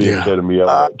to be a kid and be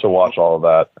able to watch all of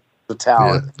that. The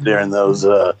talent during those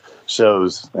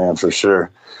shows, man, for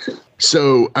sure.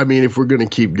 So, I mean, if we're going to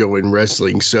keep going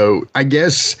wrestling, so I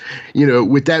guess, you know,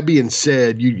 with that being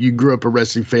said, you grew up a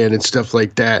wrestling fan and stuff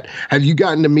like that. Have you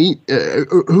gotten to meet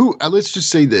let's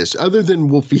just say this, other than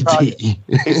Wolfie D,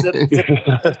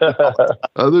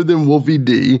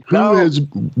 who has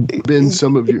been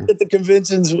some of your... At the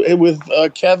conventions with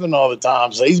Kevin all the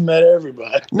time, so he's met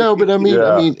everybody. No, but I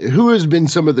mean, who has been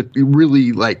some of the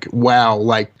really like, wow,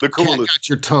 like the coolest, got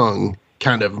your tongue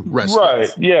kind of wrestling? Right,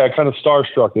 yeah, kind of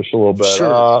starstruckish a little bit.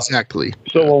 Sure, exactly.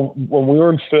 So when we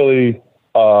were in Philly,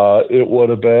 it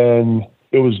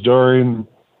was during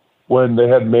when they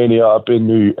had Mania up at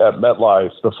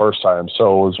MetLife the first time.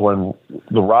 So it was when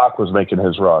The Rock was making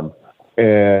his run,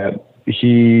 and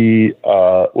he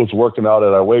was working out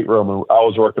at our weight room, and I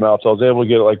was working out, so I was able to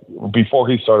get, like, before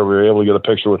he started, we were able to get a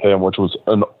picture with him, which was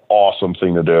an awesome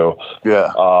thing to do.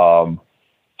 Yeah.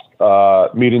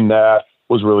 Meeting Nash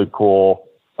was really cool.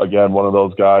 Again, one of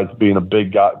those guys, being a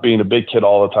big kid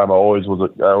all the time. I always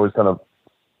kind of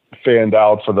fanned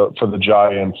out for the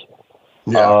Giants.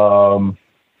 Yeah.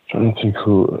 Trying to think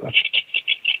who.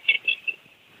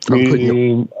 You're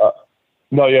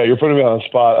putting me on the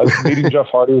spot. Meeting Jeff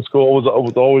Hardy was cool. I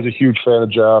was always a huge fan of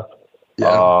Jeff.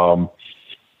 Yeah.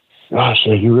 Gosh,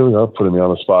 you really are putting me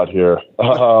on the spot here.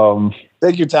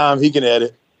 Take your time. He can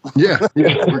edit. Yeah,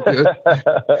 we're good.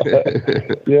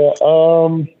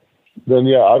 Then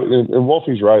and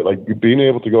Wolfie's right. Like, being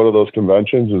able to go to those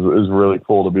conventions is really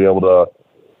cool, to be able to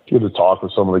get to talk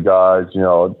with some of the guys, you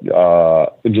know,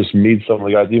 and just meet some of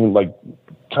the guys, even like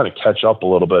kind of catch up a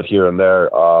little bit here and there.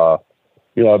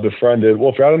 You know, I befriended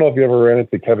Wolfie. I don't know if you ever ran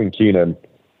into Kevin Keenan,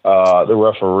 the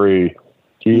referee.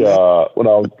 He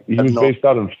was based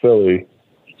out in Philly,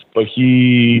 but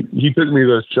he took me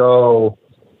to a show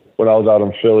when I was out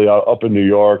in Philly, up in New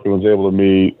York, and was able to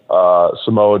meet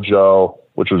Samoa Joe,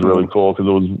 which was really cool, because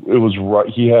it was right.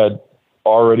 He had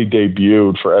already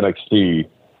debuted for NXT,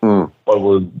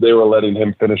 but they were letting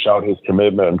him finish out his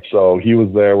commitment, so he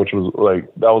was there, which was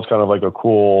like, that was kind of like a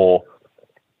cool,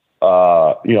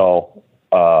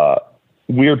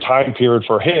 weird time period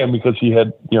for him, because he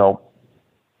had, you know,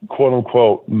 quote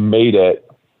unquote made it,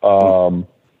 but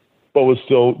was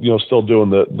still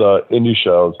doing the indie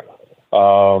shows.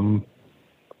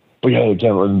 But yeah,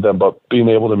 again, but being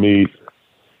able to meet,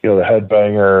 you know, the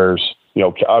Headbangers, you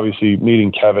know, obviously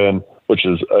meeting Kevin, which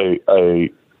is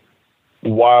a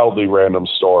wildly random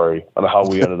story on how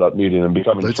we ended up meeting and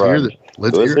becoming friends.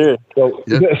 Let's hear it.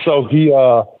 So he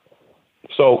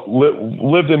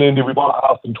lived in Indy. We bought a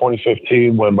house in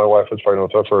 2015 when my wife was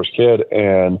pregnant with our first kid,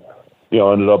 and, you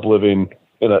know, ended up living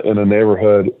in a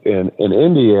neighborhood in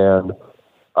Indy. And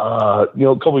you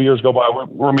know, a couple of years go by,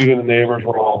 we're meeting the neighbors,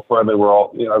 we're all friendly, we're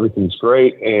all, you know, everything's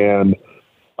great. And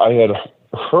I had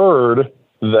heard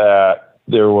that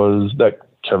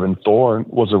Kevin Thorne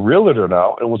was a realtor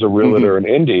now and was a realtor in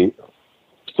Indy.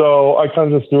 So I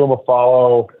kind of just threw him a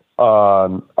follow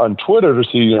on Twitter to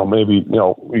see, maybe,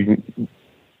 we can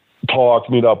talk,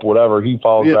 meet up, whatever. He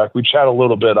follows back. We chat a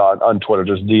little bit on Twitter,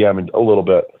 just DMing a little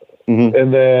bit.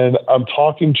 And then I'm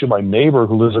talking to my neighbor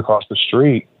who lives across the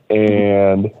street,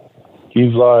 and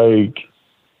he's like,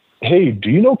 hey, do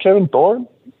you know Kevin Thorne?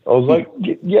 I was like,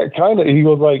 yeah, kind of. He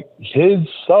goes like, his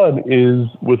son is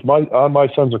on my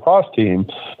son's lacrosse team.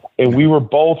 And we were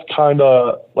both kind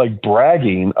of like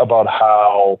bragging about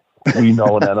how we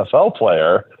know an NFL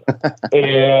player.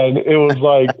 And it was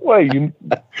like, wait,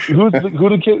 who's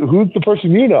the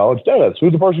person you know? It's Dennis.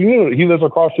 Who's the person you know? He lives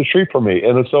across the street from me.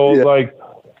 And so it was like,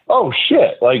 oh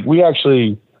shit, like we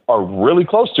actually are really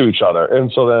close to each other.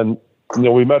 And so then,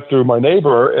 we met through my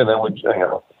neighbor, and then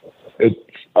it's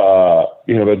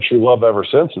been true love ever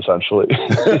since, essentially.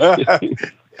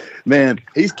 Man,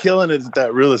 he's killing it at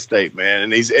that real estate, man.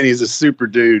 And he's a super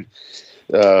dude.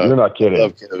 You're not kidding. I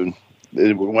love Kevin.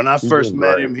 When I first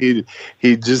met him,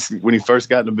 he just, when he first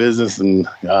got into business in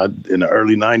the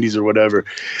early 90s or whatever,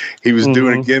 he was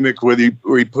doing a gimmick where he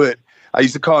put, I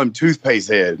used to call him Toothpaste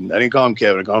Head. I didn't call him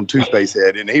Kevin. I called him Toothpaste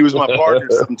Head. And he was my partner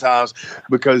sometimes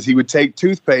because he would take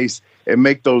toothpaste and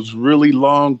make those really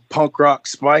long punk rock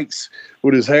spikes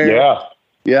with his hair. Yeah.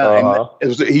 Yeah.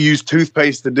 He used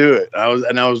toothpaste to do it. I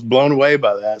was blown away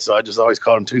by that. So I just always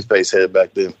called him Toothpaste Head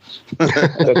back then.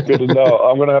 That's good to know.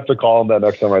 I'm going to have to call him that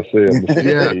next time I see him.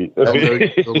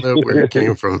 I'll know where it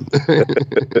came from.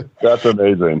 That's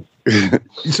amazing.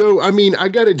 So, I mean, I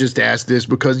got to just ask this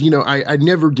because, I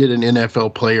never get an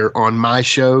NFL player on my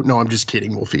show. No, I'm just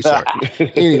kidding, Wolfie. Sorry.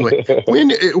 Anyway,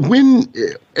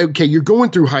 okay, you're going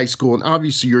through high school and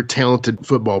obviously you're a talented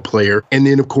football player. And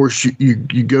then, of course, you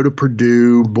go to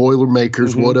Purdue,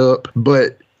 Boilermakers, what up?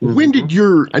 But when did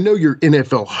I know your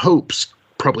NFL hopes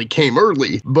probably came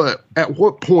early, but at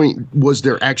what point was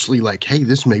there actually like, hey,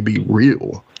 this may be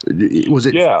real? Was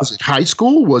it high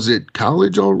school? Was it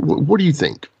college? Or what do you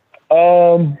think?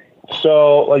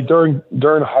 So like during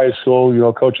high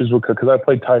school, coaches would, cause I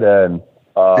played tight end,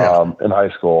 in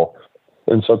high school.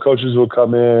 And so coaches would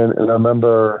come in, and I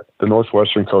remember the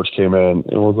Northwestern coach came in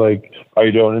and was like, how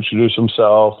you doing? Introduce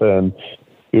himself. And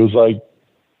he was like,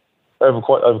 I have a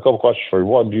couple questions for you.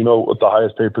 One, do you know what the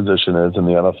highest paid position is in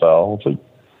the NFL? It's like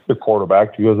the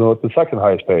quarterback. He goes, no, what's the second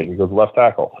highest paid? He goes, left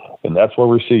tackle. And that's where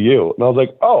we see you. And I was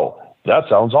like, oh, that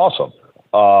sounds awesome.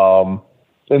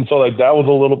 And so like that was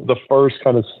the first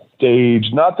kind of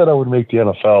stage, not that I would make the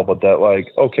NFL, but that like,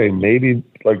 okay, maybe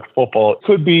like football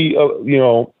could be,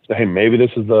 hey, maybe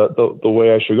this is the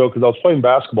way I should go. Cause I was playing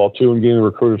basketball too and getting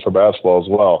recruited for basketball as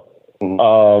well.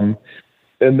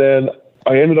 And then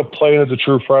I ended up playing as a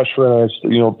true freshman.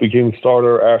 I, became a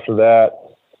starter after that.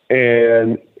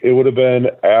 And it would have been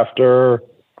after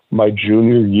my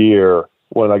junior year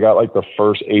when I got like the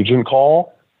first agent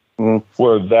call.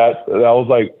 Where that was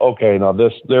like, okay, now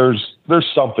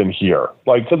there's something here.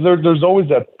 Like, cause there's always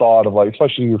that thought of like,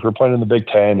 especially if you're playing in the Big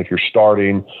Ten, if you're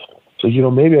starting, so,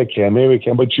 maybe I can,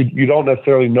 but you don't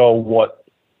necessarily know what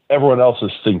everyone else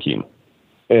is thinking.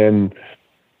 And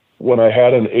when I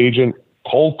had an agent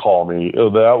cold call me,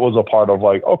 that was a part of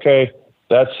like, okay,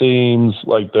 that seems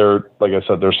like like I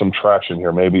said, there's some traction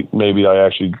here. Maybe I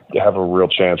actually have a real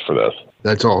chance for this.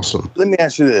 That's awesome. Let me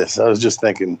ask you this. I was just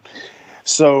thinking,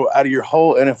 so out of your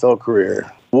whole NFL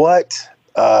career, what,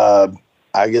 I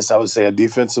guess I would say a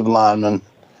defensive lineman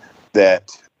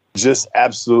that just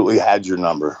absolutely had your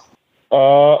number?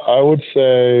 I would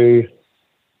say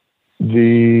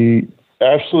the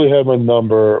absolutely had my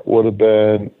number would have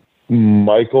been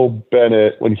Michael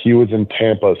Bennett when he was in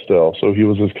Tampa still. So he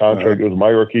was his contract. It was my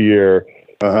rookie year.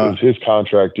 It was his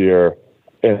contract year.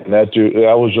 And that dude,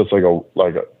 that was just like a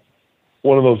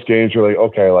one of those games where like,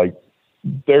 okay, like,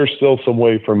 there's still some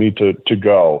way for me to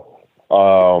go.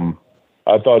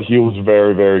 I thought he was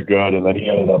very, very good, and then he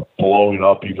ended up blowing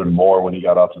up even more when he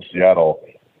got out to Seattle.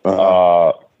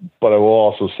 But I will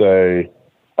also say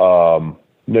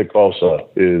Nick Bosa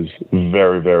is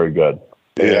very, very good.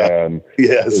 And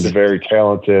is very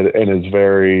talented and is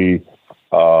very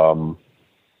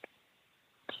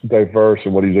diverse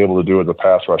in what he's able to do as a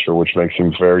pass rusher, which makes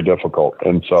things very difficult.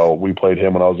 And so we played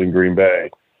him when I was in Green Bay,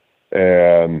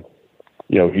 and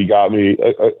he got me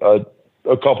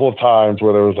a couple of times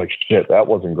where there was like, shit, that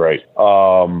wasn't great.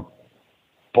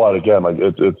 But again, like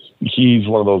he's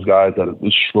one of those guys that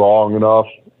is strong enough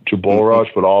to bull rush,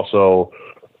 but also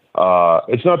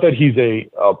it's not that he's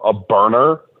a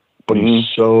burner, but he's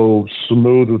so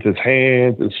smooth with his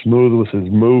hands and smooth with his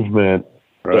movement.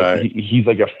 Right. He's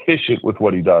like efficient with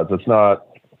what he does. It's not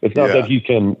that he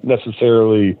can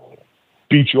necessarily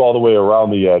beat you all the way around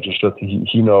the edge. It's just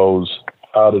he knows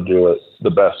how to do it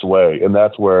the best way. And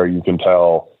that's where you can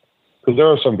tell, because there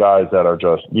are some guys that are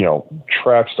just,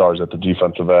 track stars at the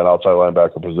defensive end, outside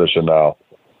linebacker position now.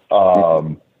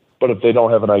 But if they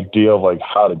don't have an idea of like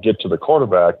how to get to the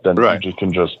quarterback, then you just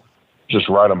can just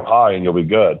ride them high and you'll be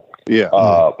good. Yeah.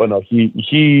 But no, he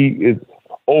is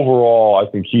overall,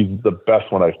 I think he's the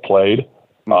best one I've played.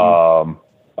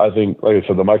 I think, like I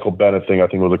said, the Michael Bennett thing, I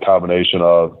think was a combination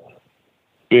of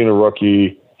being a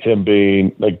rookie, him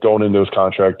being like going into his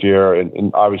contract year,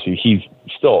 and obviously he's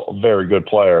still a very good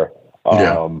player.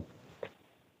 But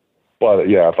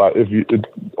yeah, if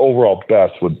overall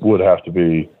best would have to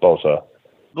be Bosa.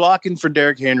 Blocking for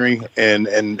Derrick Henry and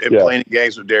playing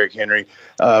games with Derrick Henry.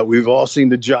 We've all seen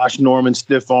the Josh Norman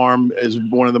stiff arm as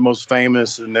one of the most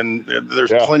famous, and then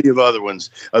there's plenty of other ones.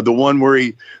 The one where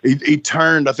he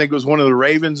turned, I think it was one of the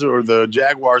Ravens or the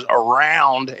Jaguars,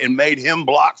 around and made him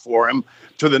block for him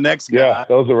to the next guy. Yeah,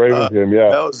 that was the Ravens game. Yeah,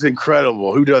 that was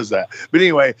incredible. Who does that? But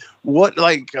anyway, what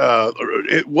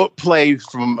play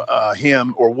from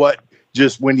him, or what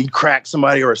just when he cracked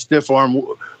somebody or a stiff arm?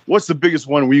 What's the biggest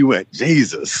one where you went,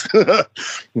 Jesus? So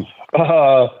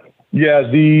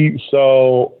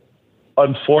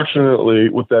unfortunately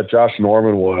with that Josh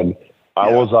Norman one,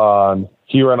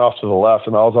 he ran off to the left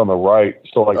and I was on the right.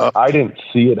 So I didn't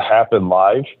see it happen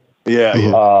live. Yeah.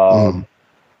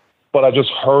 But I just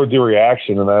heard the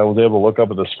reaction and I was able to look up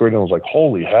at the screen and I was like,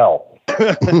 holy hell.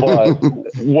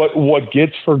 But what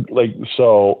gets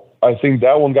so I think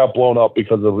that one got blown up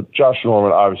because of Josh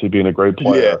Norman obviously being a great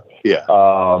player. Yeah.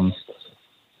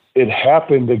 It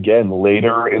happened again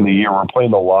later in the year. We're playing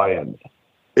the Lions.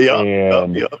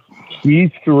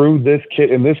 He threw this kid,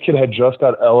 and this kid had just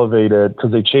got elevated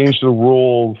because they changed the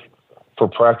rules for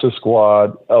practice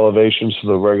squad elevations to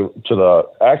the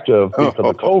active because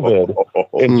of COVID,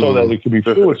 and so that it could be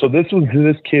fluid. So this was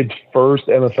this kid's first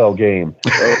NFL game,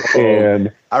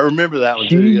 and I remember that one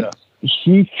too. Yeah.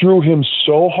 He threw him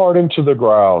so hard into the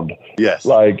ground. Yes.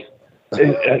 I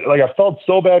felt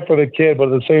so bad for the kid,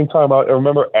 but at the same time, I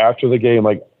remember after the game,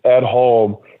 at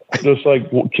home, just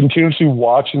continuously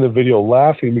watching the video,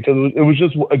 laughing because it was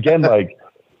just again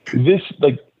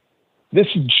this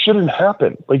shouldn't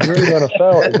happen. You're in the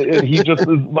NFL, and he just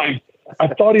is I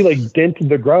thought he dented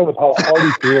the ground with how hard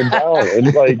he threw him down, and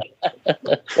I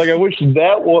wish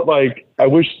that one I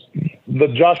wish the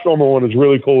Josh Norman one is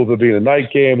really cool with it being a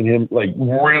night game and him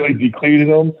really depleted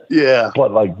him. Yeah,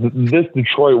 but this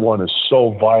Detroit one is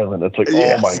so violent. It's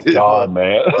oh my god,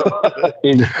 man.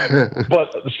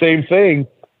 But the same thing.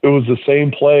 It was the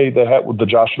same play that had with the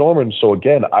Josh Norman. So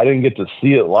again, I didn't get to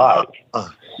see it live. So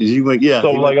I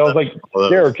was like,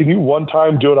 Derek, can you one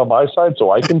time do it on my side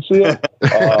so I can see it?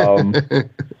 I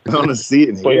want to see it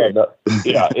in here.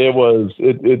 It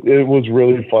was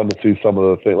really fun to see some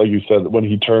of the things. Like you said, when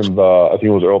he turned I think it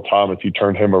was Earl Thomas, he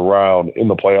turned him around in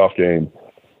the playoff game.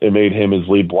 It made him his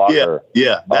lead blocker.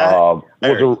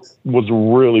 Was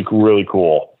really, really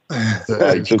cool.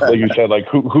 Just like you said,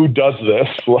 who does this?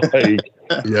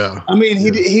 Yeah, I mean,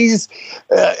 he's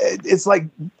it's like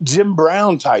Jim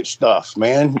Brown type stuff,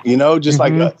 man. Just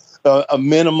like a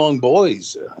men among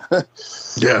boys.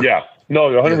 Yeah. No,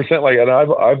 100%. And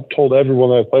I've told everyone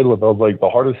that I played with, I was like, the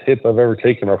hardest hits I've ever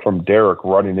taken are from Derek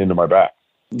running into my back.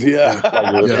 Yeah,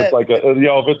 if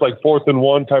it's like 4th and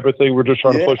 1 type of thing, we're just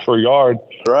trying to push for a yard.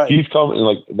 Right, he's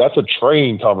coming that's a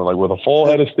train coming with a full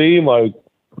head of steam.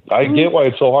 I get why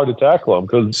it's so hard to tackle him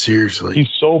because seriously, he's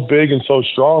so big and so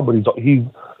strong, but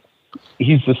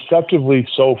he's deceptively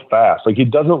so fast. He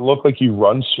doesn't look like he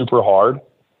runs super hard,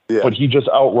 but he just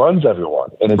outruns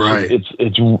everyone. And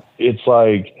it's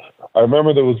like I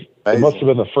remember it must have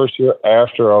been the first year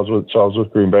after I was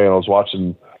with Green Bay and I was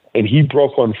watching, and he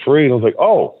broke one free, and I was like,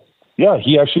 oh. Yeah,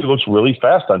 he actually looks really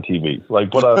fast on TV.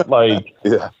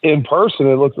 In person,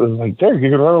 it looks like, Derek, you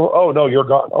can run. Oh no, you're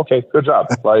gone. Okay, good job.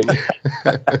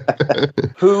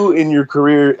 Who in your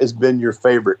career has been your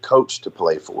favorite coach to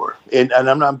play for? And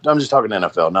I'm just talking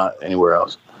NFL, not anywhere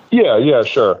else. Yeah,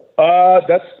 sure.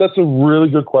 That's a really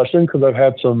good question because I've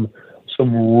had some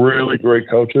really great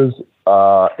coaches.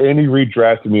 Andy Reid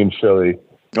drafted me in Philly.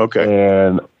 Okay,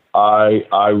 and I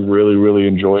really, really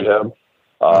enjoyed him.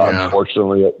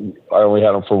 Unfortunately, I only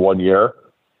had him for 1 year,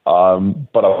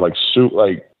 but I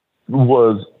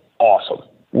was awesome,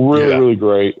 really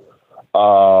great.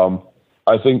 I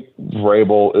think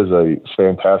Vrabel is a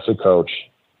fantastic coach.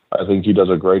 I think he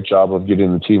does a great job of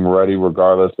getting the team ready,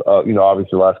 regardless. Obviously,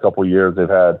 the last couple of years they've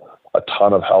had a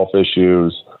ton of health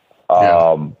issues,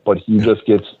 but he just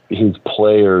gets his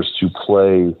players to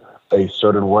play a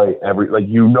certain way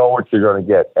you know what you're going to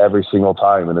get every single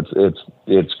time, and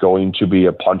it's going to be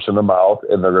a punch in the mouth,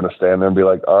 and they're going to stand there and be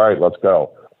like, all right, let's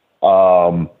go.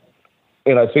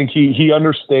 And I think he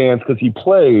understands, because he's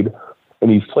played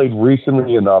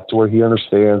recently enough to where he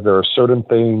understands there are certain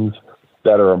things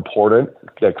that are important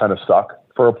that kind of suck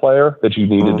for a player that you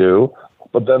need to do.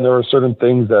 But then there are certain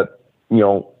things that,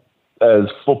 as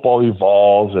football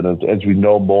evolves and as we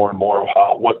know more and more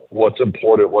about what's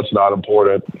important, what's not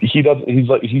important, he's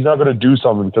not going to do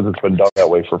something because it's been done that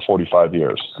way for 45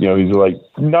 years. He's like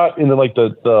not in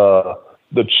the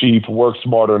cheap work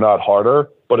smarter, not harder,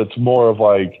 but it's more of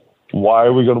like, why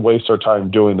are we going to waste our time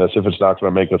doing this if it's not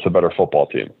going to make us a better football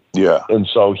team? Yeah. And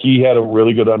so he had a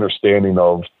really good understanding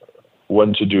of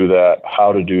when to do that,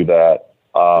 how to do that.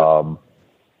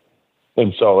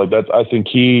 And so I think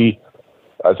he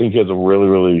has a really,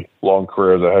 really long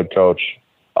career as a head coach.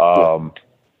 And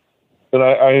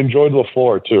I enjoyed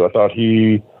LaFleur too. I thought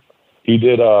he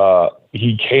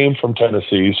came from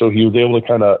Tennessee, so he was able to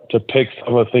kind of to pick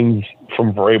some of the things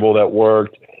from Vrabel that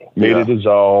worked, made it his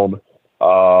own.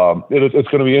 It's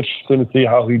going to be interesting to see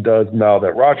how he does now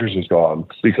that Rodgers is gone,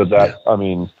 because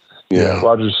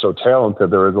Rodgers is so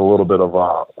talented. There is a little bit of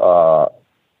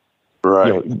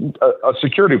a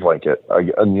security blanket,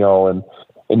 and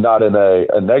not in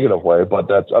a negative way, but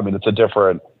it's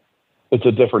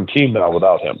a different team now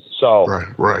without him. So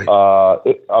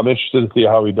I'm interested to see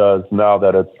how he does now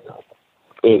that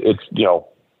it's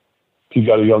he's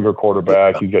got a younger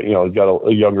quarterback, he's got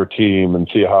a younger team, and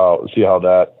see how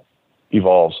that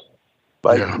evolves.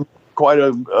 Quite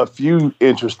a few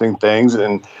interesting things,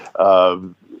 and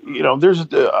there's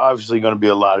obviously going to be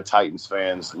a lot of Titans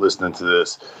fans listening to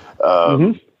this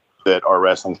that are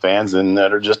wrestling fans and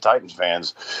that are just Titans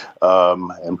fans,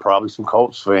 and probably some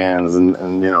Colts fans, and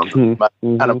kind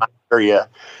of my area.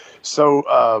 So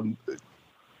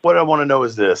what I want to know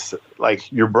is this: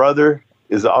 like, your brother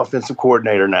is the offensive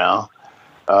coordinator now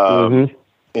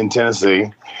in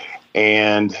Tennessee,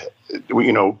 and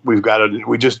we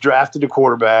just drafted a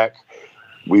quarterback.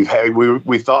 We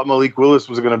thought Malik Willis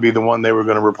was going to be the one they were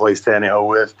going to replace Tannehill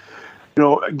with.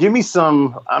 Give me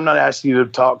some. I'm not asking you to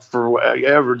talk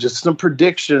forever, just some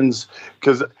predictions,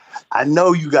 because I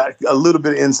know you got a little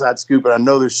bit of inside scoop, and I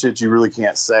know there's shit you really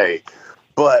can't say.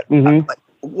 But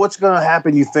what's going to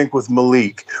happen, you think, with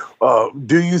Malik?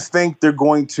 Do you think they're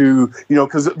going to,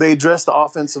 because they address the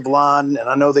offensive line, and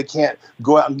I know they can't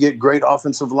go out and get great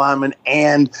offensive linemen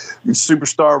and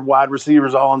superstar wide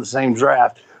receivers all in the same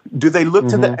draft. Do they look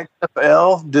to the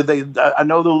XFL? I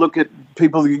know they'll look at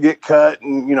people who get cut,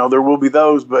 and there will be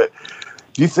those. But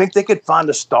do you think they could find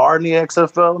a star in the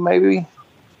XFL? Maybe.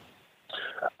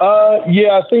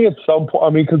 Yeah, I think at some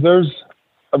point. Because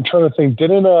I'm trying to think.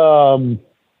 There's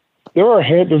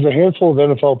a handful of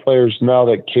NFL players now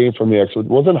that came from the XFL.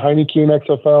 Wasn't Heineke an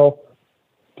XFL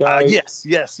guy? Yes.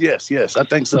 I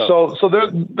think so. So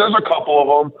there's a couple of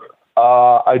them.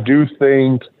 I do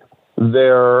think.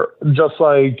 They're just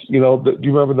like, do you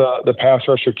remember the pass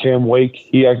rusher Cam Wake?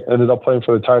 He ended up playing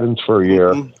for the Titans for a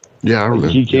year. Yeah, I remember.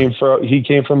 He came from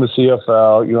the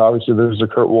CFL. Obviously there's the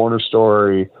Kurt Warner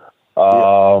story.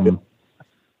 Tommy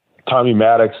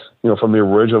Maddox, from the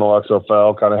original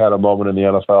XFL, kind of had a moment in the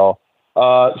NFL.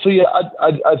 I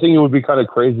think it would be kind of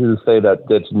crazy to say that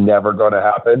that's never going to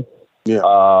happen. Yeah.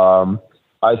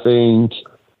 I think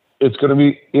it's going to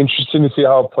be interesting to see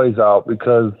how it plays out,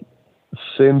 because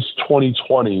since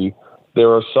 2020, there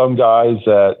are some guys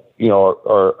that,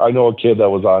 I know a kid that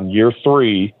was on year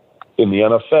 3 in the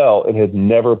NFL and had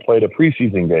never played a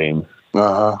preseason game.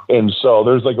 And so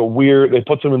there's like they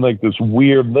puts him in like this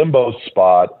weird limbo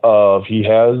spot of he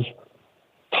has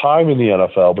time in the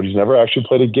NFL, but he's never actually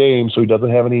played a game. So he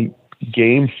doesn't have any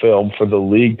game film for the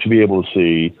league to be able to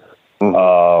see.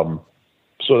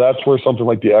 So that's where something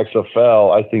like the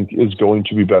XFL, I think, is going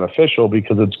to be beneficial,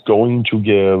 because it's going to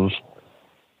give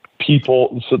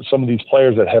some of these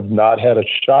players that have not had a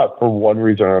shot for one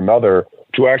reason or another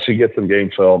to actually get some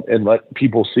game film and let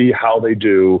people see how they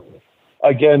do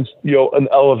against, an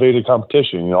elevated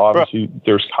competition. Obviously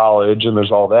there's college and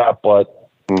there's all that, but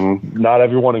not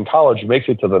everyone in college makes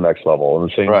it to the next level, in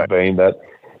the same vein that,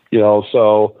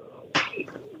 so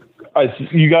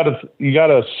you got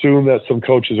to assume that some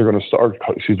coaches are going to start,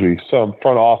 some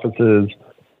front offices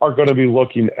are going to be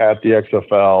looking at the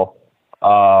XFL,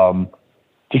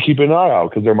 to keep an eye out,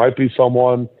 because there might be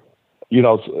someone,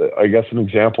 I guess an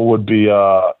example would be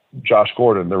Josh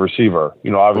Gordon, the receiver.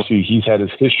 Obviously he's had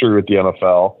his history with the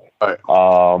NFL.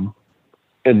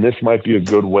 And this might be a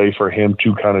good way for him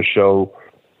to kind of show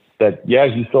that,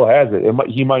 he still has it.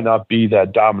 He might not be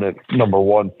that dominant number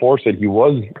one force that he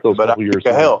was those couple years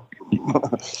ago.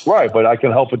 Right, but I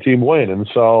can help a team win. And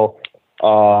so,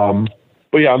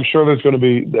 but yeah, I'm sure there's going to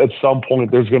be, at some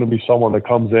point, there's going to be someone that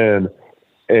comes in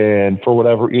and for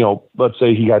whatever, let's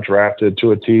say he got drafted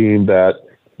to a team that,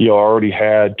 already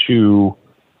had two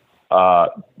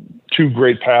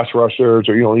great pass rushers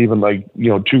or, even like,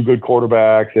 two good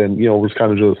quarterbacks and, was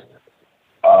kind of just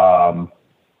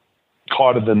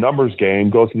caught in the numbers game,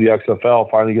 goes to the XFL,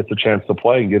 finally gets a chance to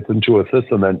play and gets into a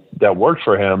system that works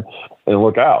for him, and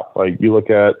look out. Like you look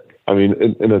at,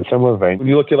 in a similar vein, when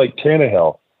you look at like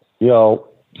Tannehill,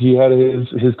 he had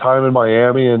his time in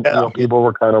Miami and people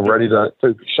were kind of ready to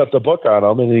shut the book on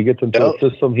him, and he gets into a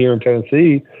system here in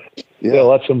Tennessee that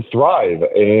lets him thrive,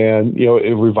 and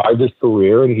it revived his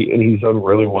career, and he's done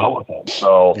really well with it.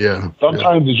 So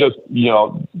sometimes it's just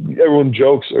everyone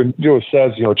jokes or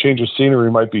says change of scenery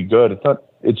might be good. It's not.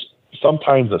 It's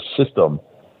sometimes a system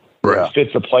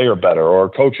fits a player better or a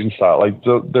coaching style. Like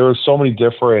there are so many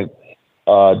different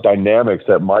dynamics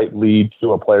that might lead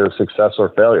to a player's success or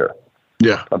failure.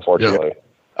 Yeah, unfortunately.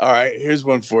 Yeah. All right, here's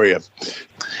one for you.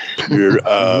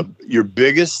 Your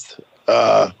biggest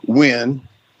win,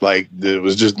 like it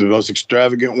was just the most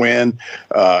extravagant win,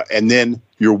 and then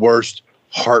your worst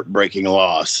heartbreaking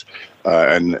loss,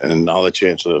 and I'll let you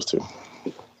answer those two.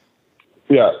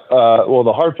 Yeah, well,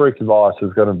 the heartbreaking loss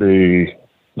is going to be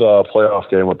the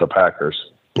playoff game with the Packers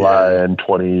in the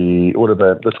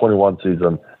 21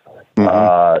 season.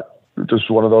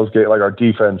 Just one of those games, like our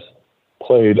defense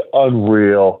played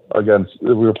unreal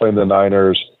we were playing the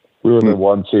Niners. We were in the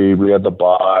 1 seed. We had the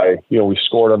bye. We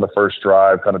scored on the first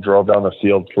drive, kind of drove down the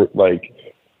field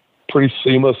pretty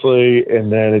seamlessly.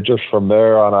 And then it just, from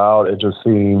there on out, it just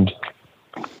seemed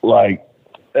like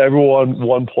everyone,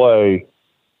 one play,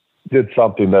 did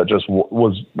something that just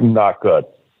was not good.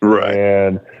 Right.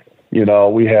 And,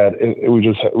 we had an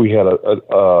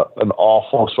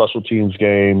awful special teams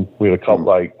game. We had a couple,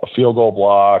 like a field goal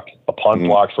block, a punt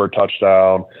block for a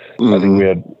touchdown. I think we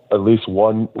had at least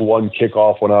one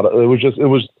kickoff went out. It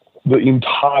was the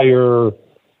entire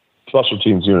special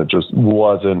teams unit just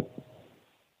wasn't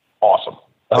awesome.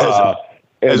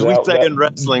 As we say in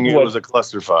wrestling, it was a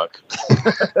clusterfuck.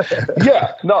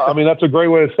 Yeah, no, that's a great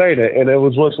way of saying it. And it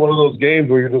was just one of those games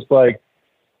where you're just like,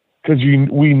 because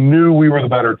we knew we were the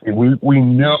better team. We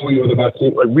knew we were the best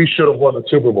team. Like we should have won the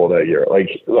Super Bowl that year.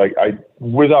 Like I,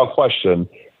 without question,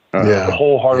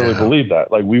 wholeheartedly believe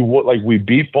that. Like we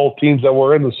beat both teams that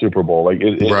were in the Super Bowl. Like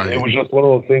it was just one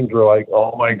of those things where like,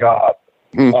 oh my God.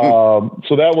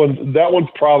 So that one's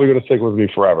probably going to stick with me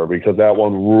forever, because that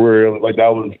one really,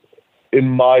 that was, in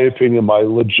my opinion, my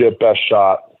legit best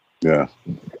shot. Yeah.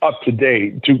 Up to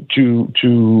date to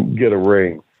get a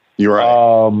ring. You're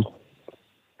right.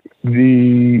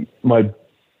 My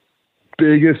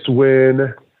biggest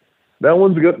win, that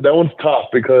one's good. That one's tough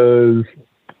because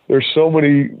there's so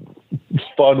many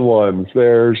fun ones.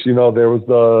 There was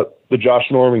the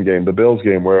Josh Norman game, the Bills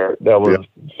game, where that was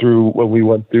when we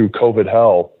went through COVID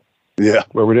hell. Yeah.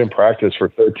 Where we didn't practice for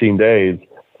 13 days.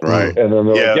 Right. And then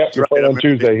they're like, you're playing on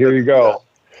Tuesday. Here you go.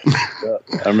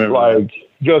 I remember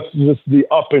just the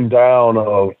up and down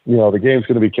of, the game's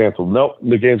going to be canceled. Nope.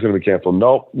 The game's going to be canceled.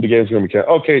 Nope. The game's going to be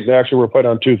canceled. Okay. Actually, we're playing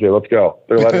on Tuesday. Let's go.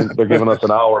 They're giving us an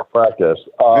hour of practice.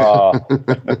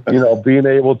 Being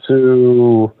able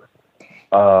to,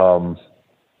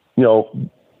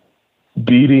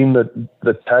 beating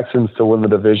the Texans to win the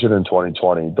division in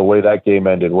 2020, the way that game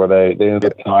ended, where they ended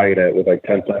up tying it with like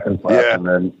 10 seconds left, and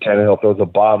then Tannehill throws a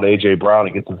bomb to A.J. Brown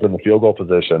and gets us in the field goal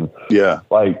position. Yeah.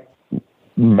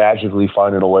 Magically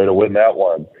finding a way to win that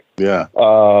one. Yeah.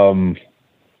 I've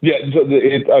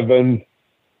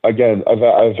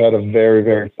had a very,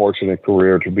 very fortunate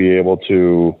career to be able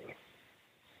to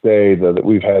say that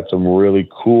we've had some really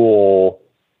cool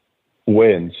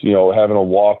wins, having a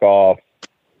walk-off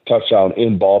touchdown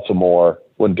in Baltimore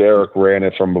when Derek ran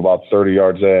it from about 30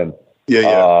 yards in.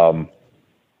 Yeah.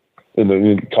 And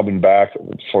then coming back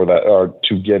for that, or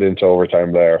to get into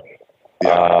overtime there.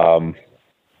 Yeah.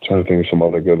 Trying to think of some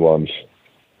other good ones.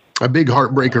 A big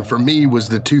heartbreaker for me was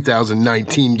the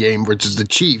 2019 game versus the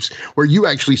Chiefs, where you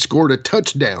actually scored a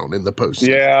touchdown in the postseason.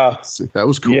 Yeah. That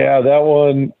was cool. Yeah, that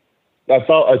one, I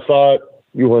thought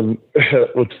when,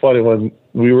 what's funny, when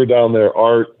we were down there,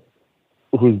 Art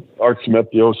Smith,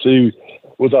 the OC,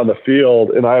 was on the field,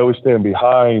 and I always stand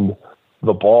behind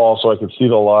the ball so I could see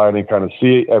the line and kind of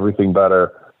see everything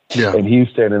better. Yeah. And he's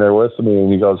standing there with me,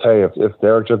 and he goes, "Hey, if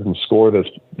Derek doesn't score this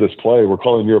play, we're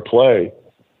calling your play."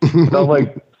 And I'm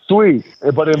like, "Sweet,"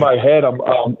 but in my head, I'm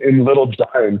in Little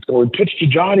Giants going, "Pitch to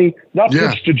Johnny, not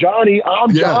pitch to Johnny.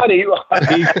 I'm Johnny.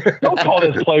 Don't call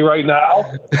this play right now."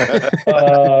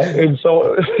 And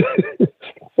so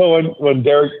when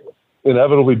Derek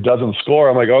inevitably doesn't score,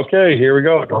 I'm like, okay, here we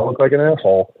go. Don't look like an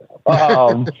asshole.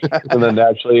 And then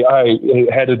naturally, I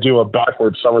had to do a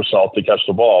backward somersault to catch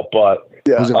the ball. But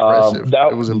it was impressive.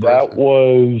 That was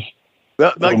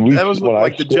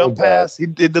like the jump pass. He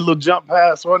did the little jump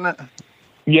pass, wasn't it?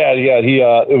 Yeah. He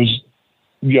it was,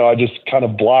 I just kind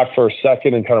of blocked for a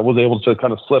second and kind of was able to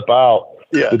kind of slip out.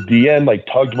 Yeah. The DN like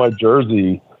tugged my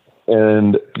jersey,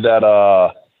 and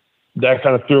that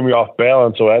kind of threw me off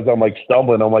balance. So as I'm like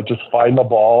stumbling, I'm like, just find the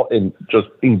ball and just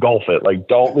engulf it. Like,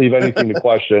 don't leave anything to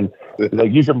question.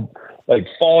 Like, you can like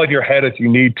fall on your head if you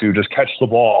need to. Just catch the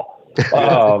ball.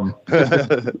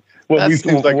 When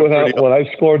I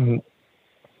scored,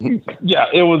 yeah,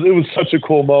 it was such a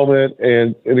cool moment.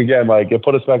 And again, like, it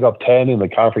put us back up 10 in the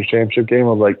conference championship game.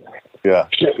 I was like, yeah,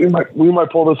 shit, we might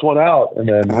pull this one out. And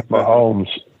then Mahomes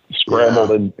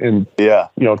scrambled and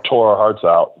tore our hearts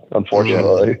out,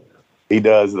 unfortunately. He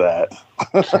does that.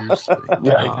 Yeah, he does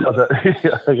that.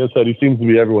 Yeah, like I said, he seems to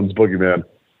be everyone's boogeyman.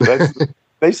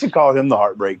 They should call him the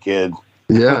Heartbreak Kid.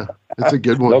 Yeah, that's a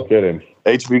good one. No kidding.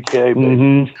 HBK.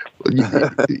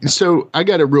 Mm-hmm. So I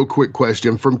got a real quick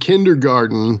question. From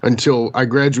kindergarten until I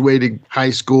graduated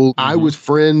high school, I was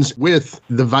friends with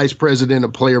the vice president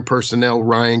of player personnel,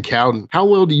 Ryan Cowden. How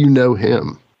well do you know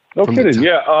him? No kidding.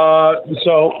 Yeah.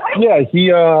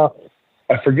 He.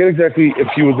 I forget exactly if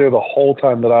he was there the whole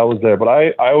time that I was there, but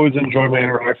I always enjoy my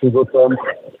interactions with him.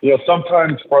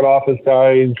 Sometimes front office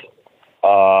guys,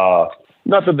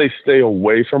 not that they stay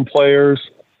away from players,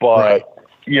 but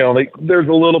there's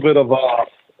a little bit of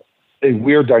a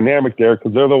weird dynamic there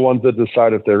because they're the ones that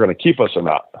decide if they're going to keep us or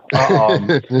not.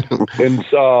 And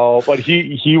so, but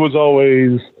he was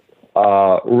always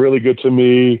really good to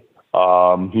me.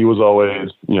 He was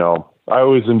always, I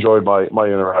always enjoyed my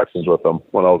interactions with them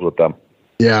when I was with them.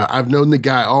 Yeah, I've known the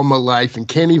guy all my life and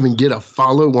can't even get a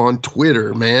follow on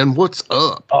Twitter, man. What's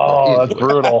up? Oh, that's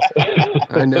brutal.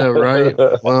 I know, right?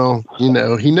 Well,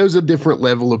 he knows a different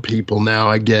level of people now,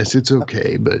 I guess. It's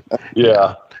okay, but...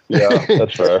 Yeah,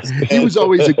 that's fair. He was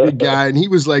always a good guy, and he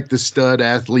was like the stud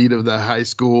athlete of the high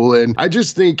school. And I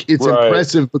just think it's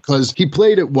impressive because he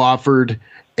played at Wofford,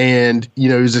 and, he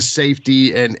was a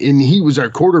safety and he was our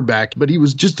quarterback, but he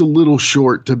was just a little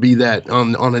short to be that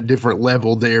on a different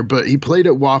level there. But he played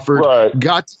at Wofford,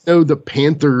 got to know the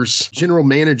Panthers general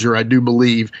manager, I do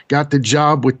believe, got the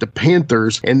job with the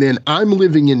Panthers. And then I'm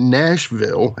living in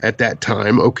Nashville at that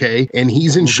time. Okay. And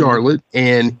he's in Charlotte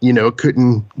and,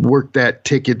 couldn't work that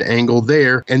ticket angle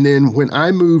there. And then when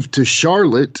I moved to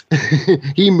Charlotte,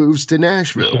 he moves to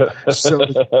Nashville. So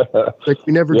like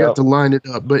we never got to line it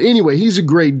up. But anyway, he's a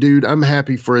great dude. I'm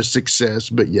happy for his success,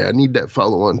 but I need that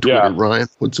follow on Twitter, Ryan.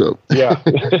 What's up? Yeah.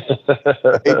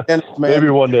 Maybe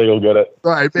one day you'll get it.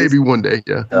 Right. Maybe one day.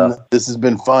 Yeah. This has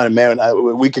been fun, man.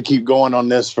 We could keep going on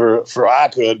this I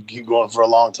could keep going for a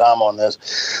long time on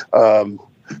this.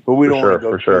 But we don't want to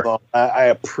go too long. I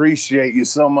appreciate you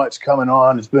so much coming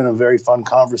on. It's been a very fun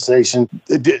conversation.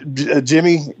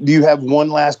 Jimmy, do you have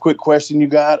one last quick question you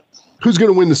got? Who's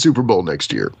going to win the Super Bowl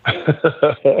next year? I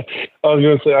was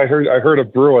going to say, I heard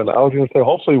of Bruin. I was going to say,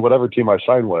 hopefully whatever team I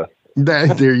sign with.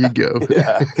 There you go.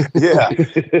 Yeah.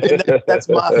 That's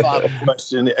my final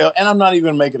question. And I'm not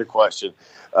even making a question.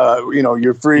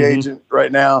 You're a free agent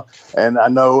right now. And I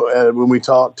know when we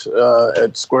talked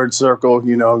at Squared Circle,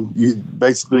 you told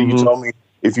me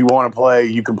if you want to play,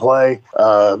 you can play.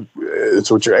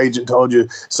 It's what your agent told you.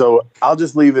 So I'll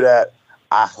just leave it at,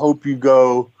 I hope you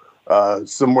go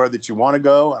somewhere that you want to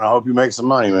go, and I hope you make some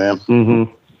money, man. Mm-hmm.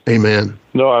 Amen.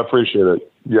 No, I appreciate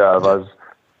it. Yeah,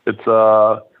 it's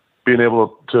being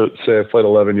able to say I played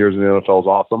 11 years in the NFL is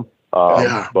awesome.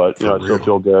 But I still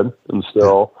feel good, and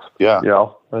still,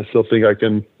 I still think I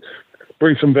can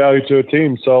bring some value to a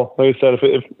team. So, like I said,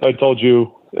 if I told you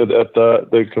at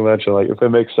the convention, like if it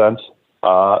makes sense,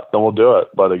 then we'll do it.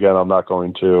 But again, I'm not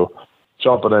going to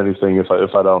jump at anything if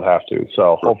I don't have to.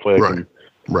 So hopefully I can.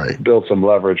 Build some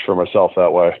leverage for myself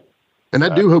that way. And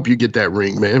I do hope you get that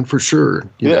ring, man, for sure.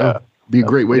 You know? Be a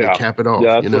great way to cap it off,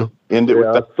 That's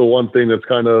the one thing that's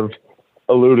kind of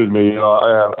eluded me.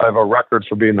 I have a record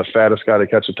for being the fattest guy to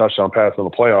catch a touchdown pass in a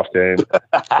playoff game.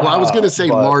 Well, I was going to say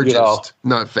largest,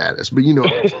 not fattest, but so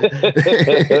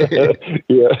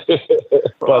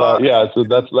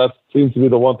that seems to be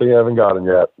the one thing I haven't gotten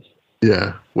yet.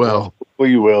 Yeah, well,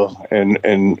 you will, and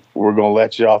we're gonna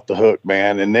let you off the hook,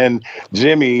 man. And then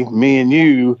Jimmy, me and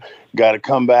you got to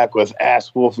come back with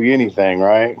Ask Wolfie Anything,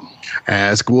 right?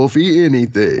 Ask Wolfie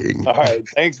Anything. All right,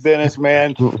 thanks, Dennis,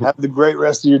 man. Have the great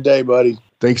rest of your day, buddy.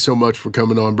 Thanks so much for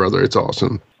coming on, brother. It's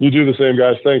awesome. You do the same,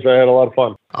 guys. Thanks. I had a lot of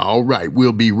fun. All right,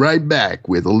 we'll be right back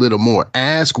with a little more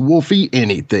Ask Wolfie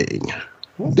Anything.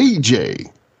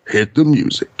 DJ, hit the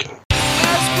music.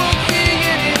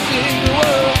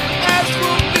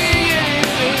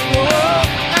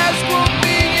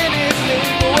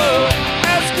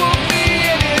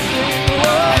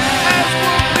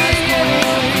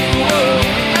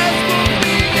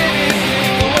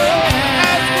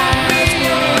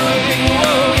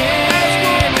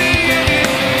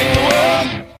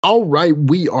 All right,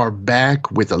 we are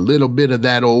back with a little bit of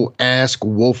that old Ask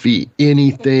Wolfie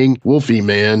Anything. Wolfie,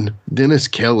 man, Dennis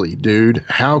Kelly, dude,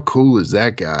 how cool is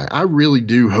that guy? I really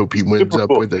do hope he wins up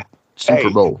with a Super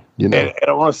Bowl. You know, and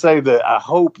I want to say that I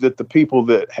hope that the people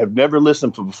that have never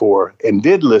listened before and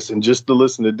did listen just to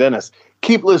listen to Dennis,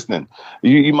 keep listening.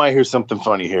 You might hear something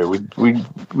funny here. We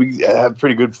have a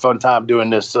pretty good fun time doing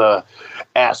this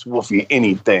Ask Wolfie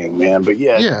Anything, man. But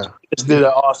yeah, just did an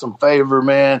awesome favor,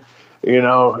 man. You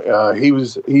know,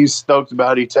 he's stoked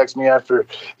about it. He texted me after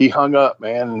he hung up,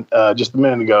 man, just a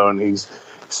minute ago, and he's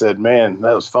said, man,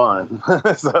 that was fun.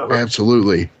 So.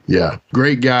 Absolutely. Yeah.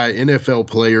 Great guy, NFL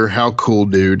player. How cool,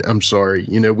 dude. I'm sorry.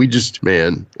 You know, we just,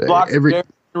 man.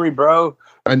 Henry, bro.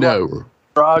 I know.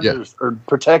 Rodgers or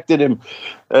protected him.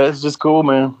 It's just cool,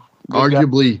 man.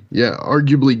 Arguably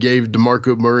gave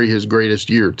DeMarco Murray his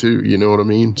greatest year, too. You know what I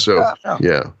mean? So,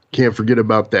 yeah. Can't forget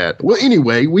about that. Well,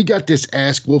 anyway, we got this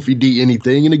Ask Wolfie D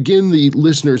Anything. And again, the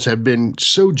listeners have been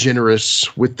so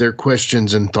generous with their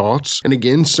questions and thoughts. And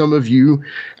again, some of you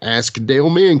ask Dale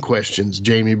Mann questions.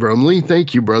 Jamie Brumley,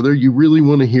 thank you, brother. You really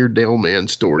want to hear Dale Mann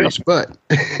stories. But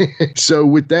so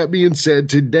with that being said,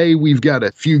 today we've got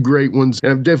a few great ones.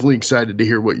 And I'm definitely excited to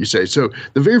hear what you say. So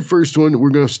the very first one we're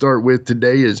going to start with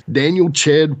today is Daniel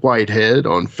Chad Whitehead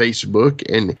on Facebook.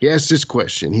 And he asked this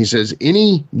question. He says,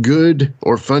 any good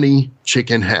or funny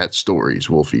chicken hat stories,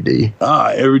 Wolfie D?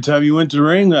 Every time you went to the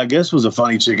ring, I guess was a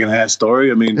funny chicken hat story.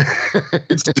 I mean,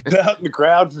 it's out in the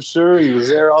crowd for sure. He was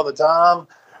there all the time.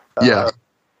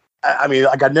 I mean,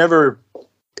 like I never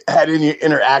had any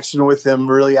interaction with him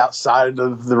really outside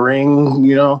of the ring,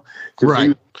 you know,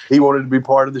 right. He wanted to be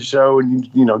part of the show and,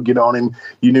 you know, get on him.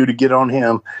 You knew to get on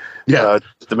him to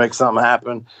make something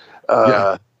happen.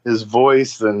 His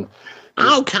voice and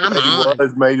come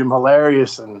on, made him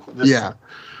hilarious. And just,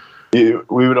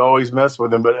 we would always mess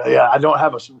with him, but I don't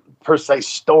have a per se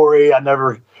story.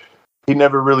 He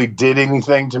never really did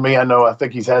anything to me. I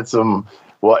think he's had some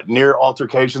near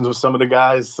altercations with some of the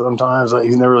guys sometimes.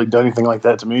 He's never really done anything like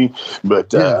that to me,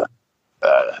 but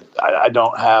I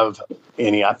don't have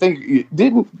any. I think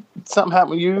didn't something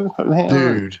happen to you,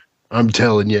 dude? I'm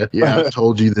telling you. Yeah, I've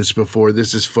told you this before.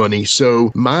 This is funny.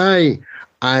 So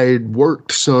I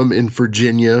worked some in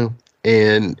Virginia,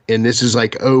 and this is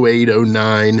like 08,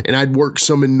 09, and I'd worked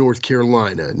some in North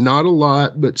Carolina. Not a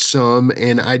lot, but some,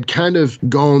 and I'd kind of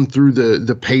gone through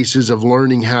the paces of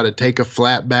learning how to take a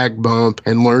flat back bump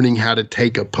and learning how to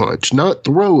take a punch, not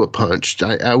throw a punch.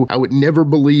 I would never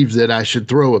believe that I should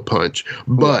throw a punch,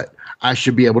 but I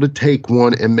should be able to take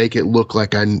one and make it look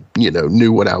like I,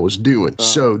 knew what I was doing.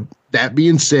 So that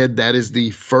being said, that is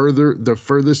the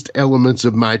furthest elements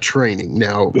of my training.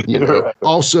 Now,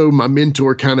 also my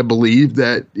mentor kind of believed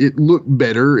that it looked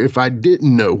better if I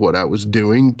didn't know what I was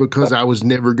doing because I was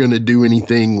never going to do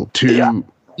anything to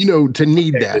to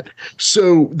need that.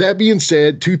 So that being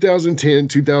said, 2010,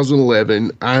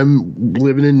 2011, I'm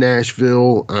living in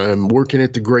Nashville. I'm working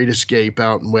at the Great Escape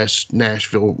out in West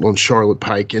Nashville on Charlotte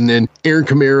Pike. And then Aaron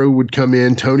Camaro would come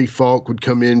in. Tony Falk would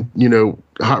come in,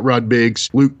 Hot Rod Biggs,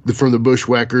 Luke from the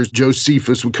Bushwhackers, Joe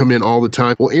Cephas would come in all the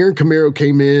time. Well, Aaron Camaro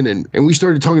came in and we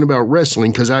started talking about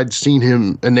wrestling because I'd seen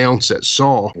him announce at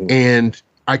Saw. And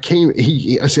I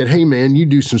said, hey, man, you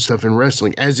do some stuff in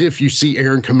wrestling, as if you see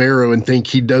Aaron Camaro and think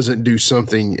he doesn't do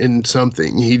something in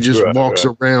something. He just walks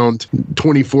around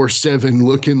 24/7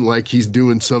 looking like he's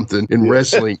doing something in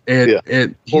wrestling. And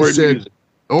he said, music.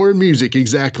 Or in music,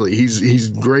 exactly. He's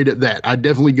great at that. I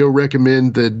definitely go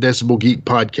recommend the Decibel Geek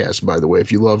podcast, by the way, if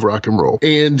you love rock and roll.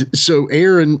 And so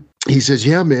Aaron, he says,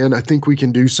 yeah, man, I think we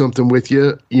can do something with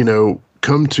you.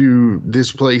 Come to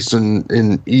this place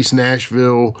in East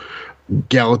Nashville,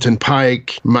 Gallatin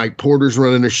Pike. Mike Porter's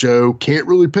running a show. Can't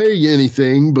really pay you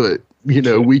anything, but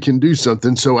we can do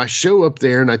something. So I show up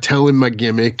there and I tell him my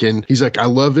gimmick and he's like, I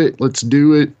love it. Let's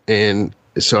do it. And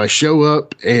so I show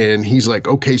up and he's like,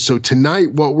 okay, so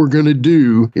tonight what we're going to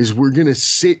do is we're going to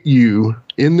sit you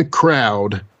in the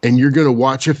crowd and you're going to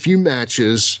watch a few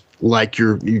matches like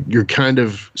you're kind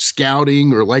of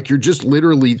scouting or like you're just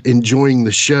literally enjoying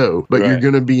the show, but you're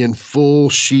going to be in full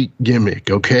Sheik gimmick,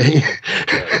 okay?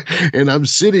 And I'm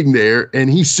sitting there and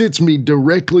he sits me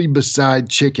directly beside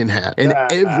Chicken Hat and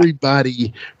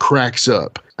everybody cracks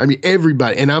up. I mean,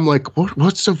 everybody. And I'm like,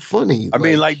 what's so funny? I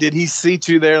mean, like, did he seat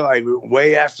you there like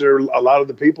way after a lot of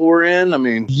the people were in? I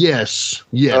mean, yes.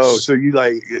 Oh, so you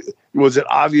like, was it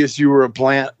obvious you were a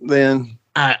plant then?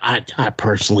 I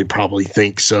personally probably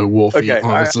think so, Wolfie. Okay,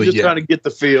 honestly, I'm just trying to get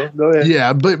the feel. Go ahead.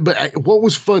 Yeah, but what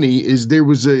was funny is there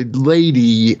was a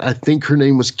lady, I think her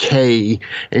name was Kay,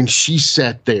 and she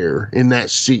sat there in that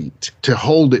seat to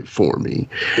hold it for me.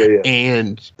 Yeah.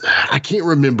 And I can't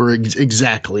remember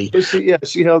exactly. But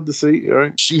she held the seat,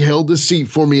 right? She held the seat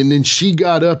for me, and then she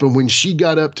got up, and when she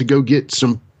got up to go get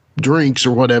some drinks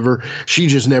or whatever, she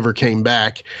just never came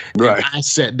back. Right. And I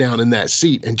sat down in that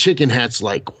seat, and Chicken Hat's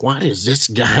like, what is this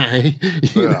guy?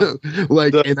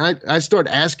 And I start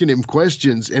asking him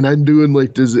questions, and I'm doing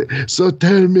like this. So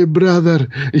tell me, brother,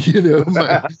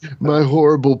 my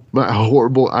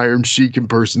horrible Iron Sheik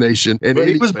impersonation. And but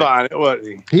he was buying it,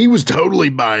 wasn't he? He was totally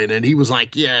buying it. He was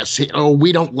like, yes,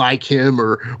 we don't like him,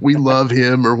 or we love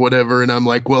him, or whatever. And I'm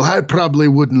like, well, I probably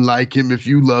wouldn't like him if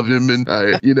you love him. And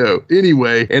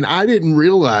anyway. And I didn't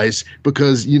realize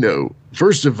because,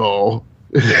 first of all,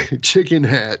 Chicken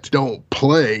Hat don't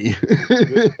play.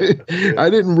 I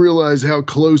didn't realize how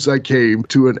close I came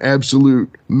to an absolute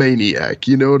maniac.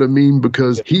 You know what I mean?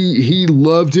 Because he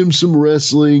loved him some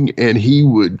wrestling, and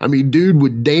dude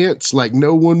would dance like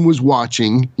no one was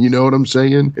watching. You know what I'm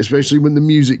saying? Especially when the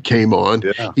music came on.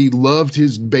 Yeah. He loved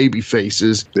his baby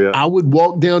faces. Yeah. I would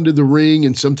walk down to the ring,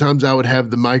 and sometimes I would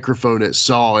have the microphone at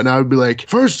Saw, and I would be like,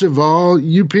 first of all,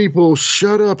 you people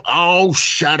shut up. Oh,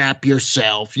 shut up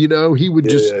yourself. He would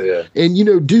just,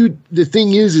 and dude, the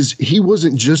thing is he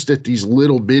wasn't just at these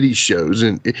little bitty shows,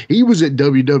 and he was at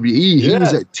WWE. He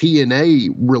was at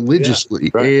TNA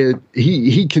religiously, and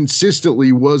he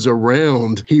consistently was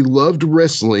around. He loved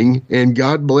wrestling, and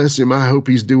God bless him. I hope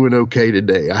he's doing okay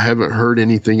today. I haven't heard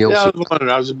anything else. Yeah,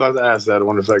 I was about to ask that. I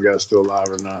wonder if that guy's still alive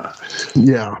or not.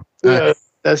 Yeah.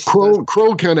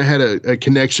 Kroll kind of had a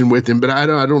connection with him, but I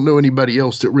don't know anybody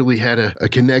else that really had a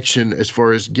connection as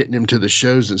far as getting him to the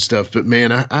shows and stuff. But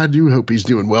man, I do hope he's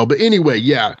doing well. But anyway,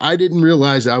 I didn't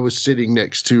realize I was sitting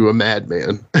next to a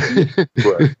madman.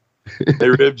 Right. They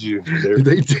ribbed you.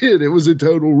 They did. It was a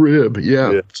total rib.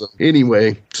 Yeah. So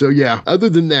anyway, other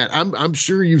than that, I'm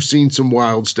sure you've seen some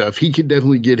wild stuff. He could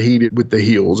definitely get heated with the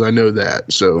heels. I know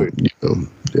that. So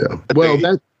yeah. Well,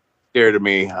 that's scared of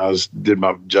me. I did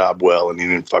my job well, and he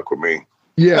didn't fuck with me.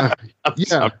 Yeah,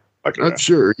 I'm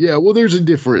sure. Yeah, well, there's a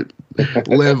different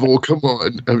level. Come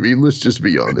on, I mean, let's just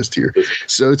be honest here.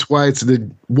 So it's why it's the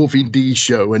Wolfie D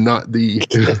show and not the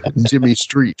Jimmy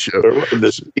Street show.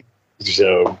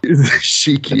 Show. The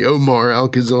Sheiky Omar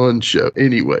Alcazan show.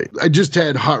 Anyway, I just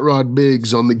had Hot Rod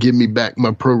Biggs on the Give Me Back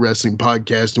My Pro Wrestling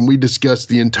podcast, and we discussed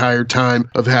the entire time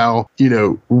of how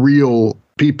real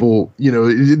people,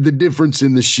 the difference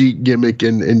in the Sheik gimmick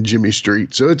and Jimmy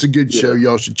Street. So it's a good show.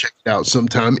 Y'all should check it out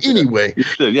sometime. Anyway.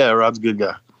 Yeah, Rod's a good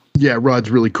guy. Yeah, Rod's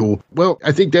really cool. Well,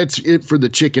 I think that's it for the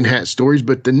Chicken Hat stories.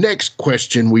 But the next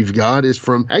question we've got is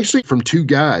from two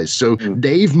guys. So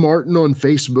Dave Martin on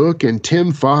Facebook and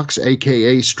Tim Fox,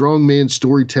 a.k.a. Strongman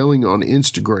Storytelling on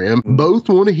Instagram. Both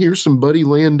want to hear some Buddy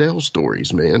Landel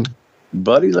stories, man.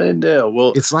 Buddy Landel.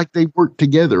 Well, it's like they work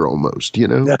together almost,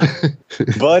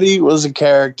 Buddy was a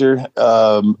character.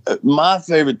 My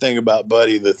favorite thing about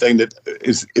Buddy, the thing that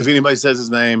is, if anybody says his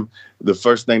name, the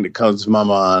first thing that comes to my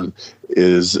mind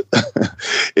is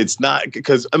it's not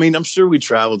because, I'm sure we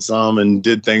traveled some and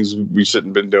did things we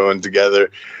shouldn't have been doing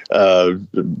together,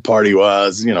 party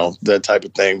wise, that type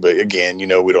of thing. But again,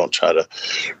 we don't try to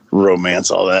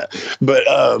romance all that. But,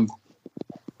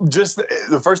 just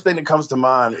the first thing that comes to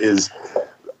mind is,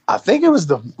 I think it was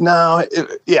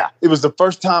it was the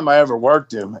first time I ever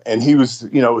worked him, and he was,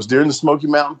 it was during the Smoky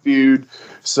Mountain feud,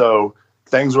 so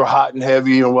things were hot and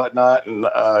heavy and whatnot, and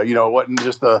it wasn't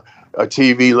just a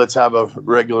TV, let's have a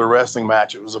regular wrestling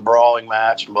match. It was a brawling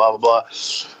match and blah blah blah.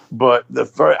 But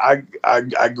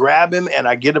I grab him and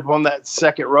I get up on that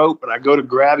second rope and I go to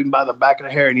grab him by the back of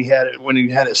the hair, and he had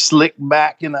it slicked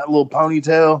back in that little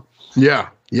ponytail. Yeah.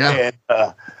 Yeah.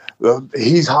 And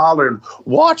he's hollering,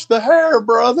 "Watch the hair,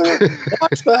 brother!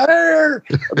 Watch the hair!"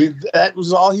 That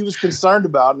was all he was concerned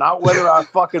about, not whether I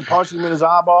fucking punched him in his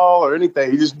eyeball or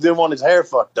anything. He just didn't want his hair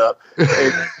fucked up.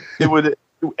 And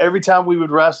every time we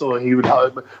would wrestle, he would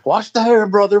holler, "Watch the hair,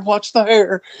 brother! Watch the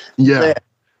hair!" Yeah.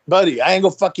 Buddy, I ain't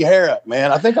gonna fuck your hair up,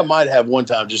 man. I think I might have one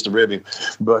time just to rib him,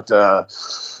 but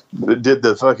did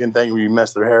the fucking thing where you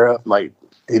messed their hair up, like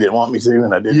he didn't want me to,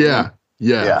 and I did.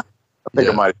 Yeah. I think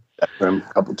I might have done that for him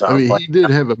a couple times. He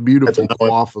did have a beautiful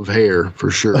coif of hair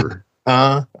for sure.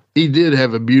 He did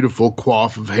have a beautiful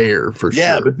coif of hair for sure.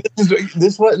 Yeah, but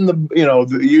this wasn't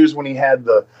the years when he had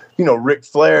the Ric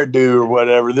Flair do or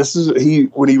whatever. This is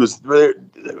when he was there.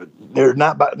 They're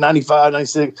not about 95,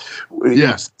 96.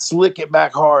 Yeah, slick it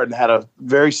back hard and had a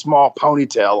very small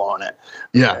ponytail on it.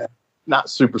 Yeah, not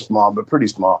super small, but pretty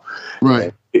small.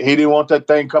 Right. He didn't want that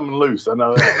thing coming loose. I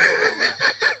know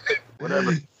that.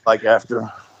 Whatever. Like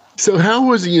after. So how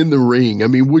was he in the ring? I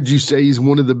mean, would you say he's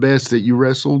one of the best that you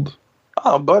wrestled?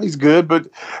 Oh, Buddy's good, but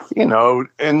in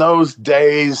those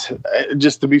days,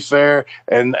 just to be fair,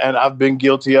 and I've been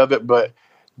guilty of it, but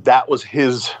that was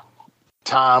his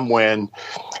time when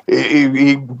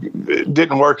he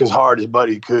didn't work as hard as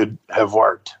Buddy could have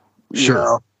worked.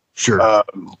 Sure.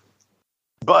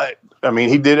 But I mean,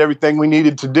 he did everything we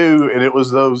needed to do, and it was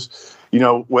those,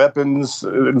 weapons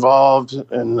involved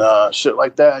and shit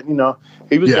like that.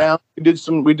 He was down. We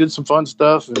did some fun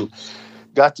stuff and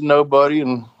got to know Buddy,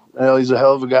 and hell, he's a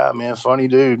hell of a guy, man. Funny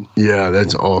dude. Yeah,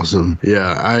 that's awesome.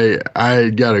 Yeah, I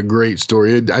got a great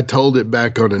story. I told it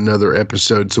back on another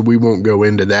episode, so we won't go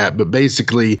into that. But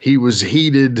basically, he was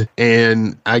heated,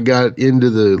 and I got into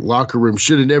the locker room.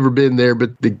 Should have never been there,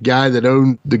 but the guy that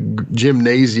owned the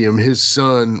gymnasium, his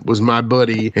son was my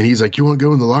buddy, and he's like, "You want to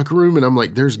go in the locker room?" And I'm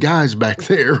like, "There's guys back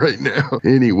there right now."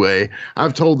 Anyway,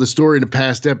 I've told the story in a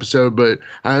past episode, but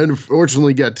I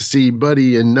unfortunately got to see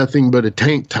Buddy in nothing but a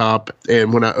tank top,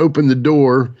 and when I opened the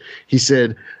door, he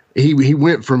said he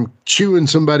went from chewing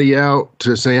somebody out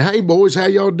to saying, "Hey boys, how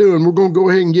y'all doing? We're gonna go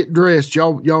ahead and get dressed.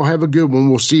 Y'all have a good one.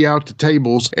 We'll see you out to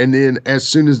tables." And then as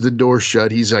soon as the door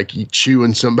shut, he's like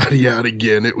chewing somebody out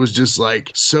again. It was just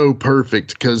like so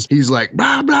perfect because he's like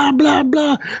blah blah blah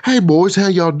blah. "Hey boys, how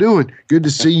y'all doing? Good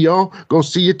to see y'all. Gonna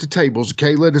see you at the tables.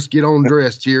 Okay, let us get on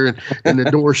dressed here." And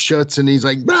the door shuts, and he's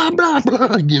like blah blah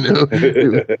blah.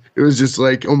 It was just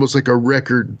like almost like a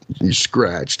record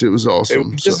scratched. It was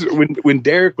awesome. When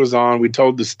Derek was on, we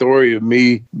told the story of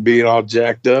me being all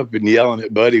jacked up and yelling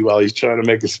at Buddy while he's trying to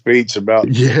make a speech about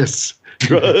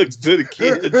drugs to the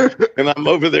kids, and I'm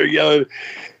over there yelling,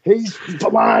 "He's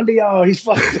lying to y'all. He's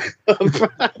fucked up."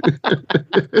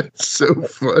 So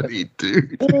funny,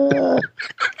 dude.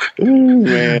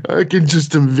 Man. I can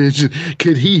just envision.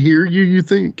 Could he hear you, you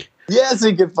think? Yes,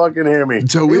 he could fucking hear me.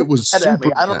 So it was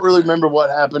super. I don't really remember what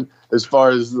happened as far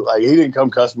as like he didn't come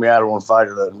cuss me out or want to fight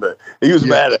or nothing, but he was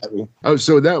mad at me. Oh,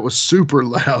 so that was super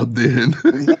loud then.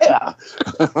 Yeah.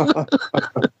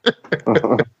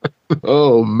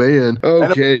 Oh man.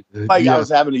 Okay. Like I was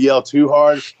having to yell too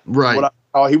hard. Right.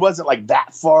 He wasn't like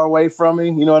that far away from me.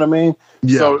 You know what I mean?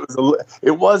 Yeah. So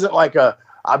it wasn't like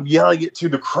I'm yelling it to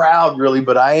the crowd really,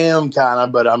 but I am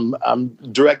but I'm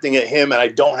directing at him, and I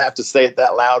don't have to say it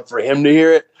that loud for him to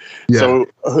hear it. Yeah. So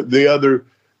the other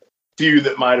few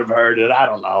that might have heard it, I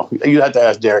don't know. You have to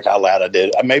ask Derek how loud I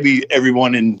did. Maybe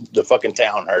everyone in the fucking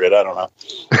town heard it. I don't know.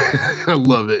 I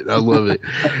love it.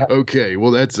 Okay, well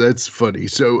that's funny.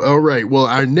 So all right, well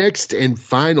our next and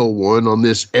final one on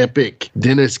this epic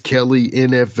Dennis Kelly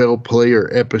NFL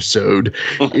player episode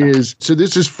is, so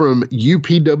this is from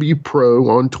UPW Pro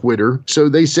on Twitter. So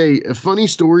they say funny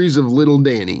stories of Little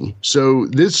Danny. So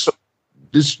this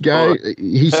guy,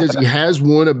 he says he has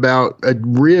one about a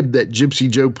rib that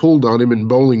Gypsy Joe pulled on him in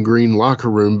Bowling Green locker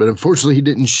room, but unfortunately he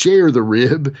didn't share the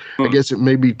rib. I guess it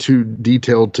may be too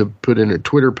detailed to put in a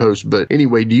Twitter post. But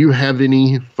anyway, do you have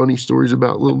any funny stories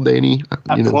about Little Danny?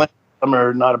 Some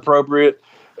are not appropriate.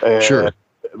 Sure.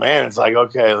 Man, it's like,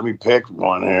 okay, let me pick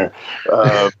one here.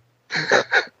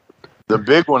 The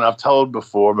big one I've told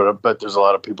before, but I bet there's a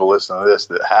lot of people listening to this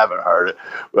that haven't heard it.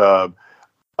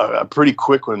 A pretty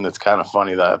quick one that's kind of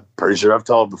funny that I'm pretty sure I've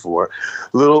told before.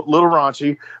 Little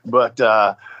raunchy, but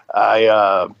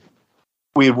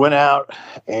we went out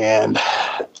and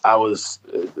it was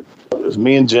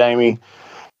me and Jamie,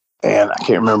 and I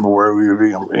can't remember where we were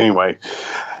being. Anyway,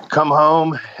 come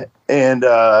home and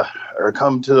or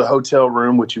come to the hotel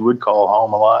room, which you would call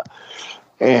home a lot,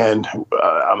 and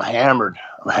I'm hammered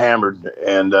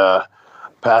and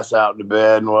pass out into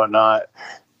bed and whatnot.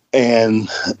 And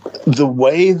the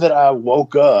way that I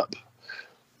woke up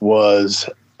was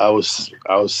I was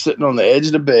sitting on the edge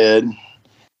of the bed,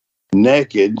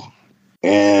 naked,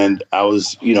 and I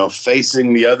was,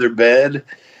 facing the other bed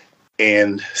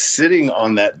and sitting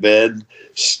on that bed,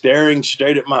 staring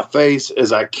straight at my face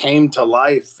as I came to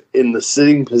life in the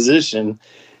sitting position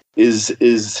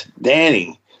is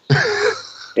Danny.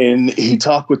 And he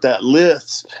talked with that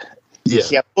lisp.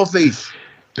 Yeah, Wolfies.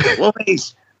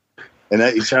 And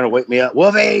he's trying to wake me up.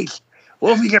 Wolfie,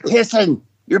 you're pissing.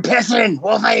 you're pissing,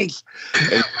 Wolfie.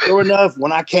 And sure enough,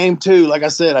 when I came to, like I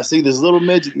said, I see this little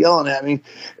midget yelling at me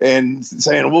and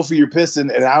saying, Wolfie, you're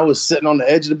pissing. And I was sitting on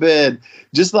the edge of the bed,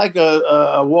 just like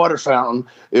a water fountain.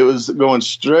 It was going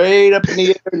straight up in the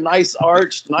air, nice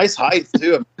arch, nice height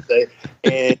too, I would say.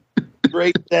 And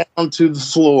straight down to the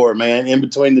floor, man, in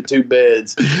between the two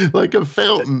beds. Like a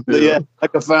fountain. Yeah,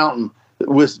 like a fountain.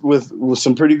 With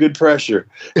some pretty good pressure,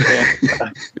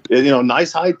 and,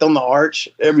 nice height on the arch,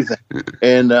 everything,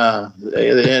 and a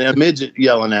midget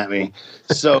yelling at me.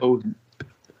 So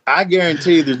I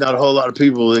guarantee there's not a whole lot of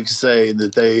people that can say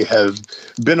that they have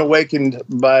been awakened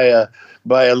by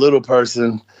a little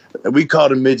person. We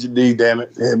called him Midget D, damn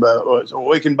it,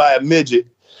 awakened by a midget,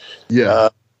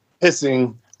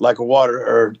 hissing like a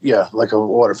water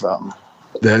fountain.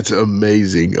 That's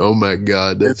amazing. Oh my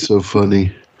God, that's so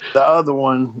funny. The other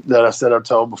one that I said I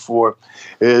told before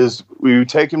is we would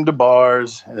take him to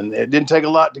bars, and it didn't take a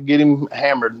lot to get him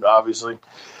hammered, obviously.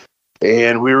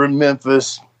 And we were in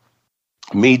Memphis.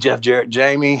 Me, Jeff, Jarrett,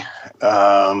 Jamie.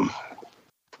 Don't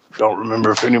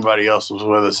remember if anybody else was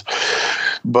with us.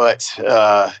 But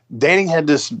Danny had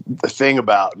this thing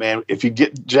about, man, if you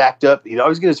get jacked up, he'd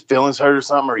always get his feelings hurt or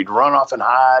something, or he'd run off and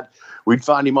hide. We'd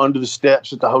find him under the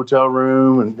steps at the hotel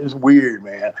room, and it was weird,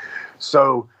 man.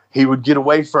 So he would get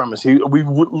away from us. We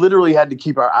literally had to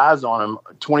keep our eyes on him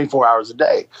 24 hours a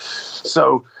day.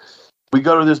 So we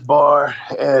go to this bar,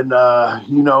 and,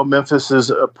 Memphis is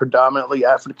a predominantly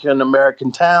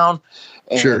African-American town.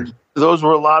 And sure. Those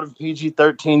were a lot of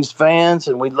PG-13's fans,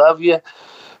 and we love you.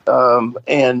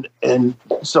 And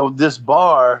so this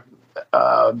bar,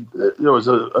 there was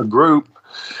a group.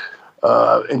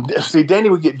 And see, Danny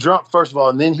would get drunk, first of all,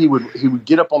 and then he would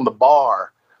get up on the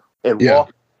bar and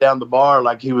walk down the bar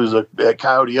like he was a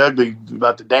Coyote Ugly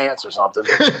about to dance or something.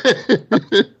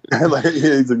 Like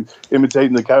he's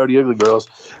imitating the Coyote Ugly girls.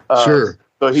 Sure.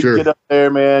 So he'd get up there,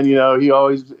 man. He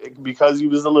always, because he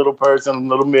was a little person,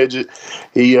 little midget,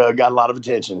 he got a lot of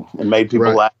attention and made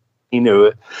people laugh. He knew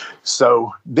it.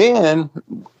 So then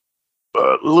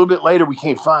a little bit later, we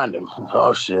can't find him.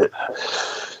 Oh, shit.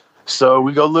 So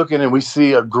we go looking, and we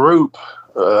see a group,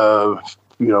 probably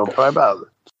about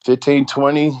 15,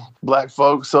 20 black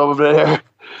folks over there,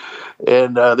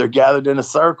 and they're gathered in a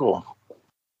circle.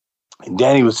 And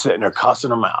Danny was sitting there cussing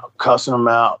them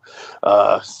out,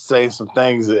 saying some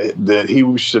things that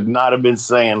he should not have been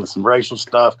saying, some racial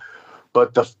stuff.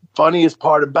 But the funniest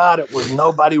part about it was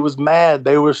nobody was mad.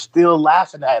 They were still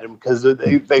laughing at him because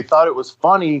they thought it was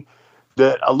funny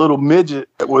that a little midget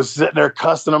was sitting there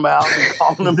cussing them out and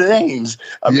calling them names.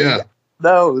 I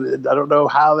don't know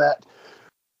how that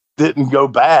didn't go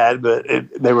bad, but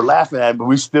they were laughing at it. But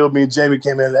me and Jamie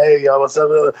came in, hey, y'all, what's up?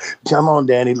 Come on,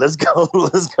 Danny, let's go.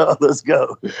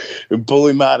 And pull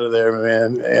him out of there,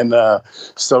 man. And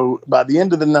so by the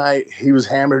end of the night, he was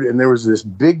hammered, and there was this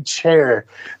big chair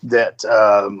that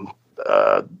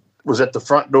was at the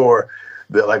front door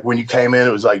that, like, when you came in,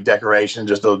 it was like decoration,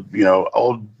 just a,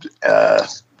 old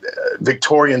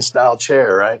Victorian style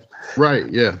chair, right? Right,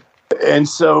 yeah. And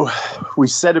so we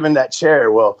set him in that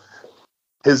chair. Well,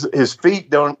 his feet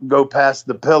don't go past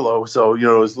the pillow, so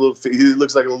his little feet, he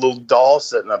looks like a little doll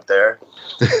sitting up there,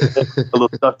 a little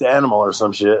stuffed animal or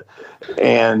some shit.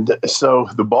 And so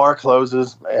the bar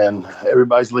closes, and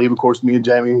everybody's leaving. Of course, me and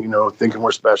Jamie, thinking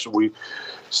we're special, we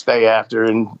stay after,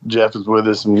 and Jeff is with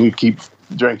us, and we keep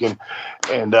drinking.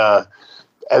 And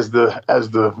as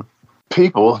the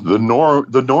people, the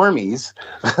normies,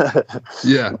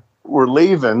 were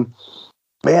leaving.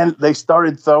 Man, they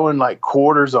started throwing like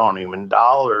quarters on him and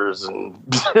dollars and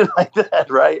shit like that,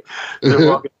 right?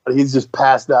 They're walking out, he's just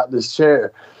passed out in this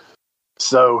chair.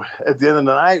 So at the end of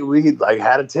the night, we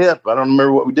had a tip. I don't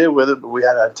remember what we did with it, but we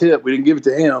had a tip. We didn't give it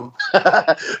to him.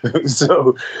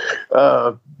 So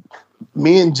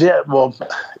me and Jeff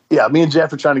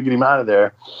are trying to get him out of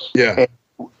there. Yeah.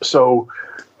 And so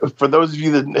for those of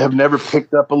you that have never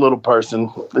picked up a little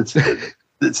person,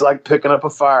 it's like picking up a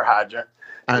fire hydrant.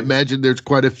 I imagine there's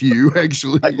quite a few,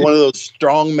 actually. Like one of those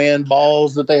strongman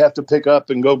balls that they have to pick up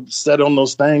and go set on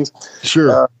those things.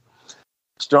 Sure.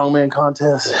 Strongman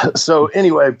contest. So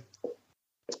anyway,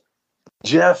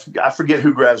 Jeff, I forget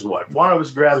who grabs what. One of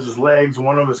us grabs his legs,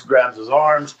 one of us grabs his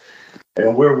arms,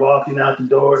 and we're walking out the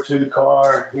door to the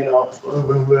car, boom,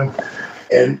 boom, boom.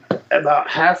 And about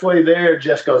halfway there,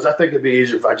 Jeff goes, I think it'd be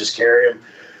easier if I just carry him.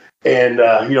 And,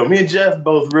 me and Jeff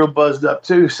both real buzzed up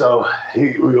too. So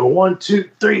we go 1, 2,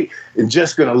 3, and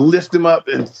Jeff's going to lift him up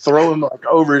and throw him like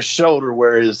over his shoulder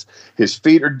where his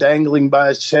feet are dangling by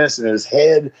his chest and his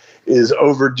head is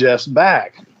over Jeff's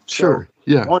back. Sure. So,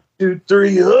 yeah. 1, 2,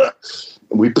 3,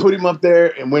 We put him up there,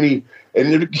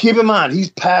 and keep in mind, he's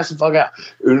passed the fuck out.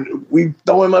 We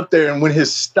throw him up there, and when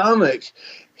his stomach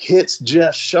hits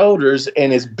Jeff's shoulders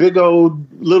and his big old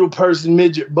little person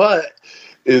midget butt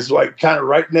is like kind of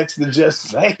right next to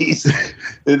Jeff's face,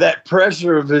 that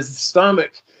pressure of his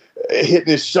stomach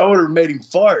hitting his shoulder made him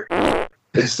fart.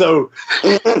 And so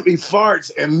he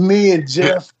farts, and me and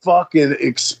Jeff fucking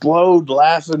explode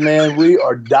laughing, man. We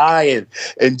are dying.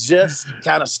 And Jeff's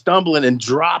kind of stumbling and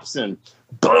drops him.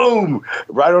 Boom!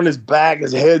 Right on his back.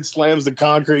 His head slams the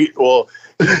concrete. Well,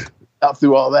 out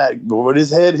through all that. But when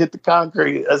his head hit the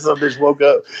concrete, that son bitch woke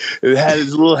up and had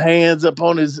his little hands up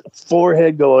on his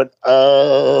forehead going,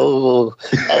 oh.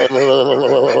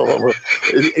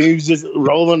 And he was just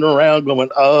rolling around going,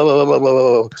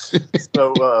 oh.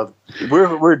 So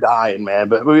we're dying, man.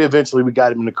 But we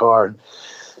got him in the car,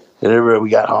 and we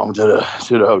got home to the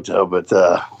hotel. But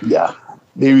yeah.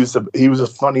 He was a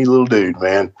funny little dude,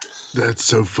 man. That's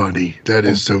so funny. That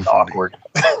is so awkward.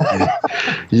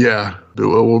 Yeah.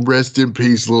 Well, rest in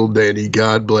peace, little Danny.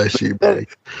 God bless you, buddy.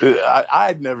 I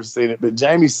had never seen it, but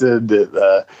Jamie said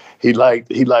that he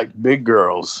liked big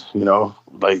girls. You know,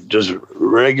 like just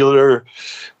regular,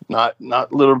 not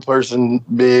little person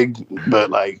big, but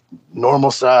like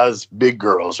normal size big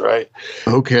girls, right?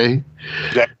 Okay.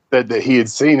 Jack said that he had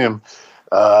seen him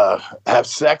have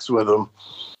sex with him.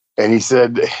 And he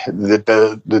said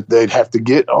that they'd have to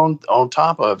get on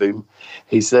top of him.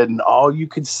 He said, and all you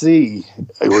could see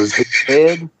it was his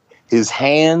head, his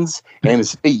hands, and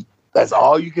his feet. That's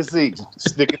all you could see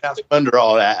sticking out from under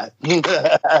all that.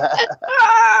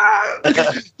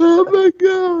 Oh my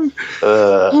God!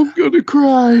 I'm gonna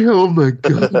cry. Oh my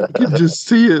God! I can just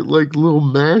see it like little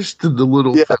mashed in the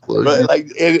little fellow. But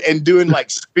like and doing like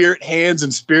spirit hands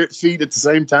and spirit feet at the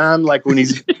same time, like when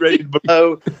he's ready to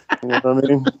blow. You know what I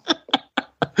mean?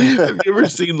 Have you ever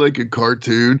seen like a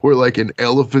cartoon where like an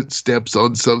elephant steps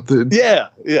on something? Yeah.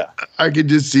 I could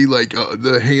just see like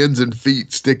the hands and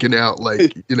feet sticking out,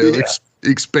 like, you know,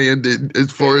 expanded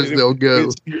as far as they'll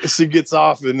go. She gets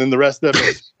off, and then the rest of it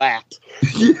is flat.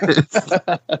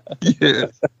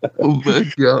 Yes. Oh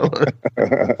my God.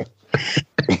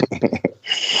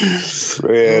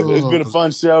 Man, it's been a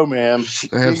fun show, man.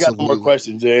 You got more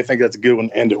questions, Jay? I think that's a good one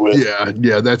to end it with.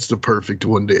 Yeah, that's the perfect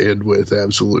one to end with.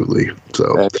 Absolutely.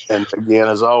 So, and again,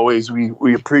 as always,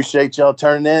 we appreciate y'all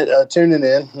tuning in.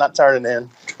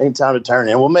 Ain't time to turn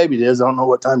in. Well, maybe it is. I don't know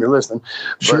what time you're listening.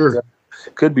 Sure. But,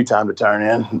 could be time to turn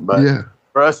in, but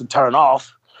for us to turn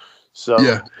off. So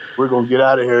we're going to get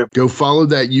out of here. Go follow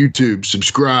that YouTube,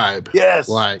 subscribe,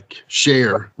 like,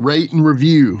 share, rate, and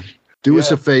review. Do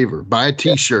us a favor. Buy a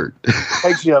T-shirt.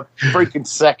 Takes you a freaking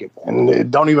second, and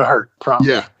it don't even hurt. Promise.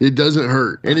 Yeah, it doesn't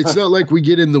hurt. And it's not like we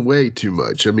get in the way too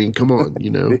much. I mean, come on, you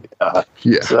know.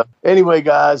 So, anyway,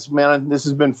 guys, man, this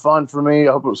has been fun for me.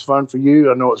 I hope it was fun for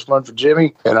you. I know it's fun for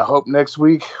Jimmy. And I hope next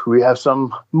week we have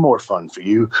some more fun for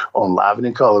you on Live and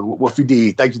in Color with Wolfie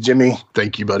D. Thank you, Jimmy.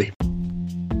 Thank you, buddy.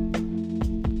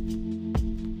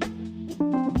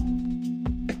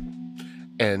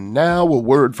 And now a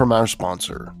word from our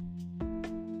sponsor.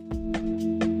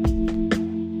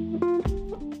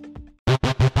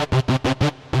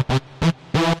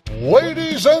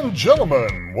 Ladies and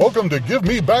gentlemen, welcome to Give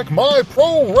Me Back My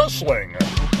Pro Wrestling,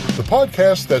 the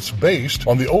podcast that's based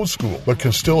on the old school but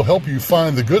can still help you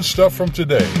find the good stuff from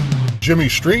today. Jimmy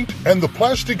Street and the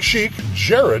Plastic Sheik,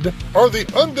 Jared, are the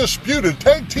undisputed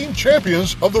tag team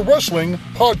champions of the wrestling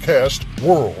podcast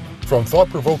world. From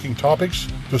thought-provoking topics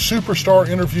to superstar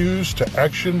interviews to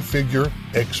action figure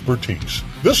expertise.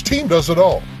 This team does it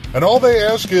all, and all they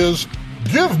ask is,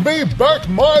 give me back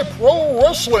my pro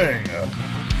wrestling!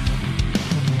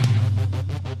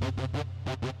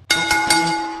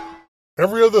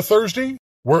 Every other Thursday,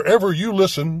 wherever you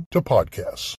listen to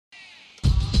podcasts.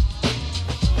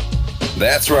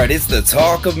 That's right, it's the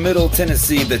Talk of Middle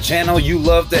Tennessee, the channel you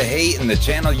love to hate and the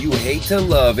channel you hate to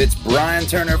love. It's Brian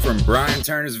Turner from Brian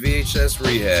Turner's VHS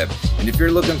Rehab. And if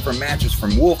you're looking for matches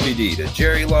from Wolfie D to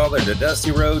Jerry Lawler to Dusty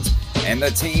Rhodes and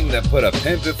the team that put a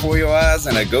pimp before your eyes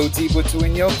and a goatee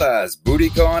between your thighs, Booty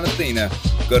Call and Athena,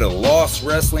 go to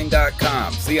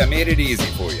lostwrestling.com. See, I made it easy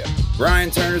for you. Brian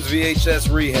Turner's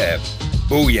VHS Rehab.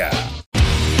 Booyah.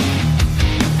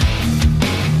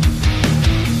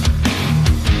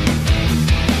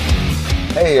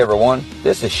 Hey everyone,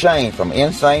 this is Shane from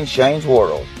Insane Shane's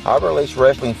World. I release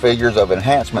wrestling figures of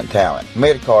enhancement talent,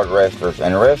 mid-card wrestlers,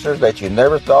 and wrestlers that you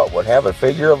never thought would have a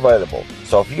figure available.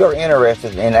 So if you're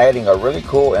interested in adding a really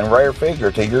cool and rare figure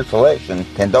to your collection,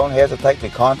 then don't hesitate to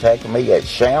contact me at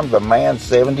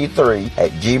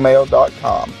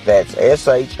shamtheman73@gmail.com. That's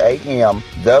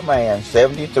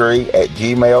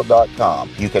SHAMtheman73@gmail.com.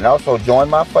 You can also join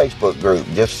my Facebook group.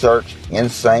 Just search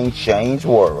Insane Shane's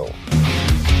World.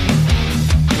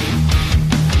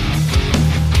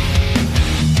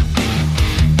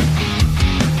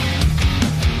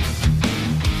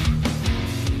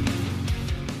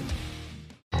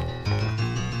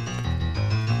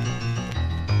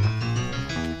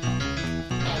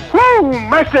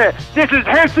 Mercy, this is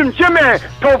Handsome Jimmy,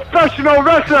 professional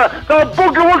wrestler, the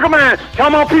Boogie Woogie Man.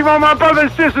 Come on, people, my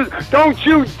brothers and sisters, don't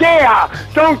you dare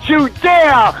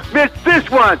miss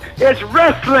this one. It's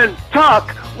Wrestling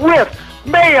Talk with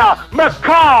Mayor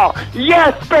McCall.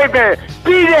 Yes, baby,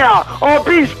 be there or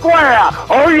be square.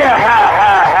 Oh, yeah, ha,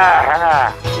 ha, ha,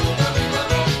 ha.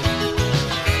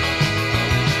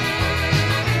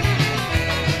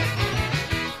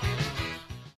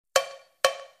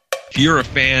 If you're a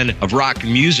fan of rock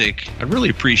music, I'd really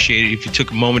appreciate it if you took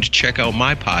a moment to check out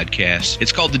my podcast.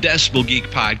 It's called the Decibel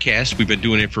Geek Podcast. We've been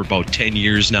doing it for about 10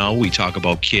 years now. We talk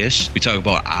about Kiss. We talk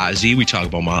about Ozzy. We talk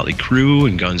about Motley Crue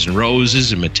and Guns N'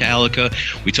 Roses and Metallica.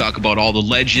 We talk about all the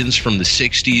legends from the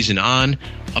 60s and on,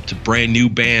 up to brand new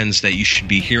bands that you should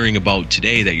be hearing about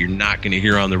today that you're not going to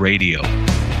hear on the radio.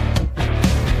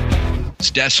 It's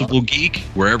Decibel Geek.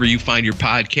 Wherever you find your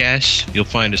podcasts, you'll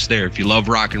find us there. If you love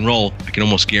rock and roll, I can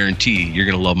almost guarantee you're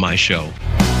going to love my show.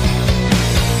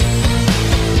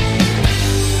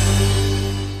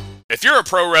 If you're a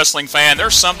pro wrestling fan,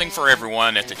 there's something for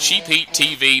everyone at the Cheap Heat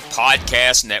TV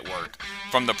Podcast Network.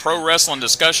 From the Pro Wrestling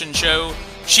Discussion Show,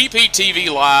 Cheap Heat TV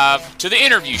Live, to the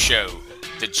interview show,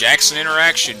 the Jackson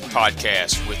Interaction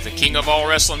Podcast with the king of all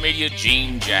wrestling media,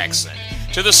 Gene Jackson,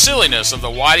 to the silliness of the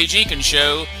Whitey Jenkins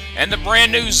Show, and the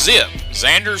brand new Zip,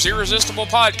 Xander's Irresistible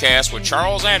Podcast with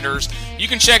Charles Anders. You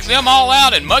can check them all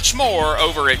out and much more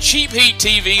over at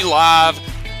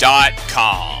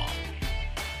CheapHeatTVLive.com.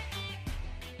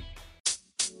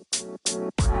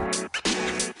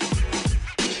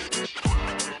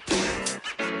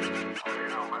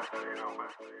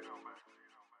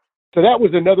 So that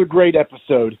was another great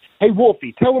episode. Hey,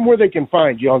 Wolfie, tell them where they can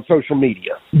find you on social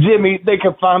media. Jimmy, they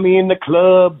can find me in the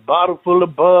club, bottle full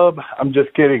of bub. I'm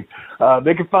just kidding.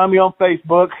 They can find me on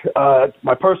Facebook.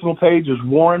 My personal page is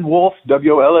Warren Wolf,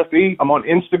 WOLFE. I'm on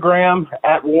Instagram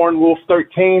at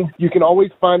WarrenWolf13. You can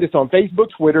always find us on Facebook,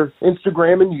 Twitter,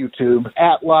 Instagram, and YouTube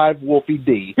at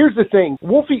LiveWolfieD. Here's the thing.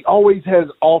 Wolfie always has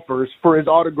offers for his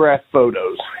autographed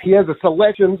photos. He has a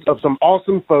selection of some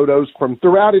awesome photos from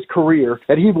throughout his career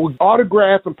that he will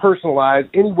autograph and personalize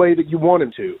any way that you want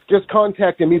him to. Just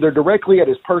contact him either directly at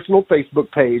his personal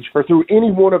Facebook page or through any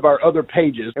one of our other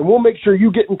pages, and we'll make sure you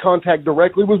get in contact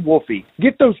directly with Wolfie.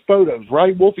 Get those photos,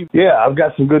 right, Wolfie? Yeah, I've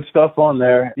got some good stuff on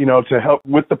there, to help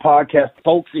with the podcast.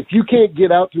 Folks, if you can't get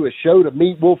out to a show to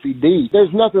meet Wolfie D,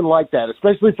 there's nothing like that,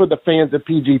 especially for the fans of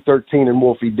PG-13 and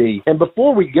Wolfie D. And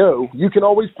before we go, you can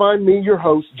always find me, your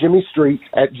host, Jimmy Street,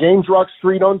 at James Rock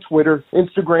Street on Twitter,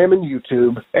 Instagram, and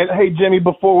YouTube. And hey, Jimmy,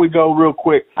 before we go real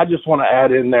quick, I just want to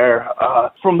add in there,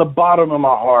 from the bottom of my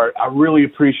heart, I really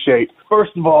appreciate,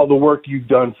 first of all, the work you've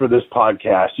done for this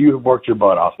podcast. You have worked your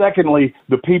butt off. Secondly,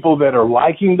 the people that are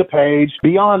liking the page.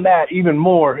 Beyond that, even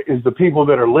more, is the people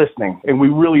that are listening, and we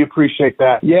really appreciate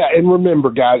that. Yeah, and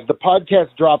remember, guys, the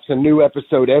podcast drops a new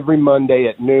episode every Monday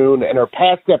at noon, and our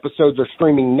past episodes are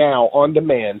streaming now on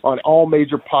demand on all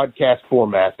major podcast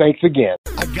formats. Thanks again.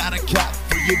 I got a cap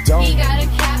for your dome. He got a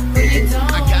cap for your dome.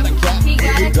 I got a cap for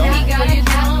your dome. He got a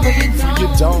cap for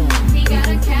your dome. He got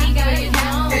a cap for your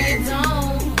dome.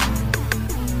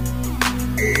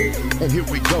 And here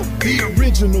we go. The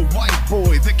original white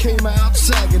boy that came out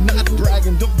sagging, not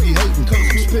bragging, don't be hating, cause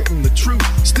I'm spitting the truth.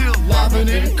 Still livin'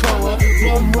 in color.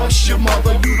 Plum rush your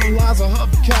mother, utilize a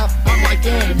hubcap unlike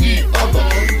any other.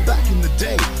 Back in the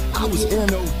day, I was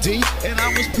NOD, and I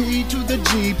was P to the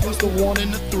G, plus the 1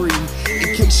 and the 3.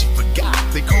 In case you forgot,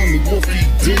 they call me Wolfie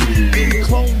D. Been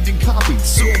cloned and copied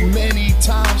so many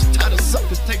times, tired of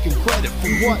suckers taking credit for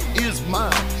what is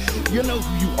mine. You know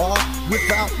who you are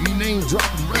without me name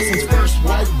dropping. Wrestling's first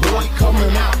white boy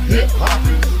coming out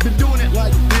hip-hopping. Been doing it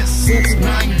like this since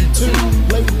 92.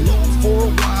 Laid low for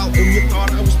a while and you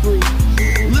thought I was through.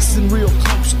 Listen real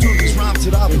close to these rhymes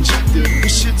that I've injected.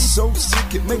 This shit's so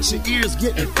sick it makes Watch your ears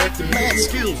get infected. Mad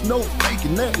skills, no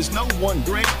faking. There is no one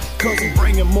great. Cause I'm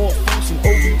bringing more folks than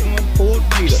Obi-Wan or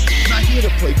Vader. Not here to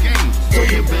play games, so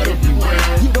you better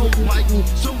beware. You don't like me,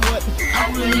 so what?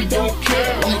 I really don't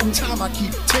care. Like time I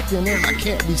keep ticking and I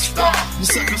can't be stopped. You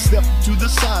sucker step to the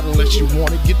side unless you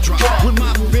wanna get dropped. When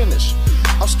I finish,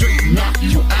 I'll straight knock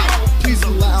you out. Please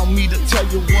allow me to tell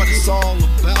you what it's all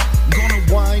about. I'm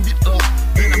gonna wind it up,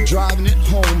 then I'm driving it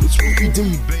home. It's Wolfie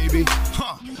D, baby.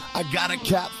 Huh. I got a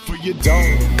cap for your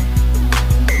dome.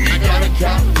 I got a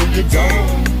cap for your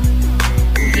dome.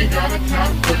 We got a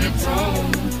cap for your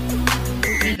dome.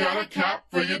 We got a cap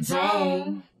for your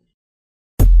dome.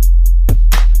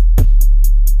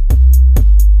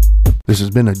 This has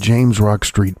been a James Rock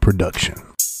Street production.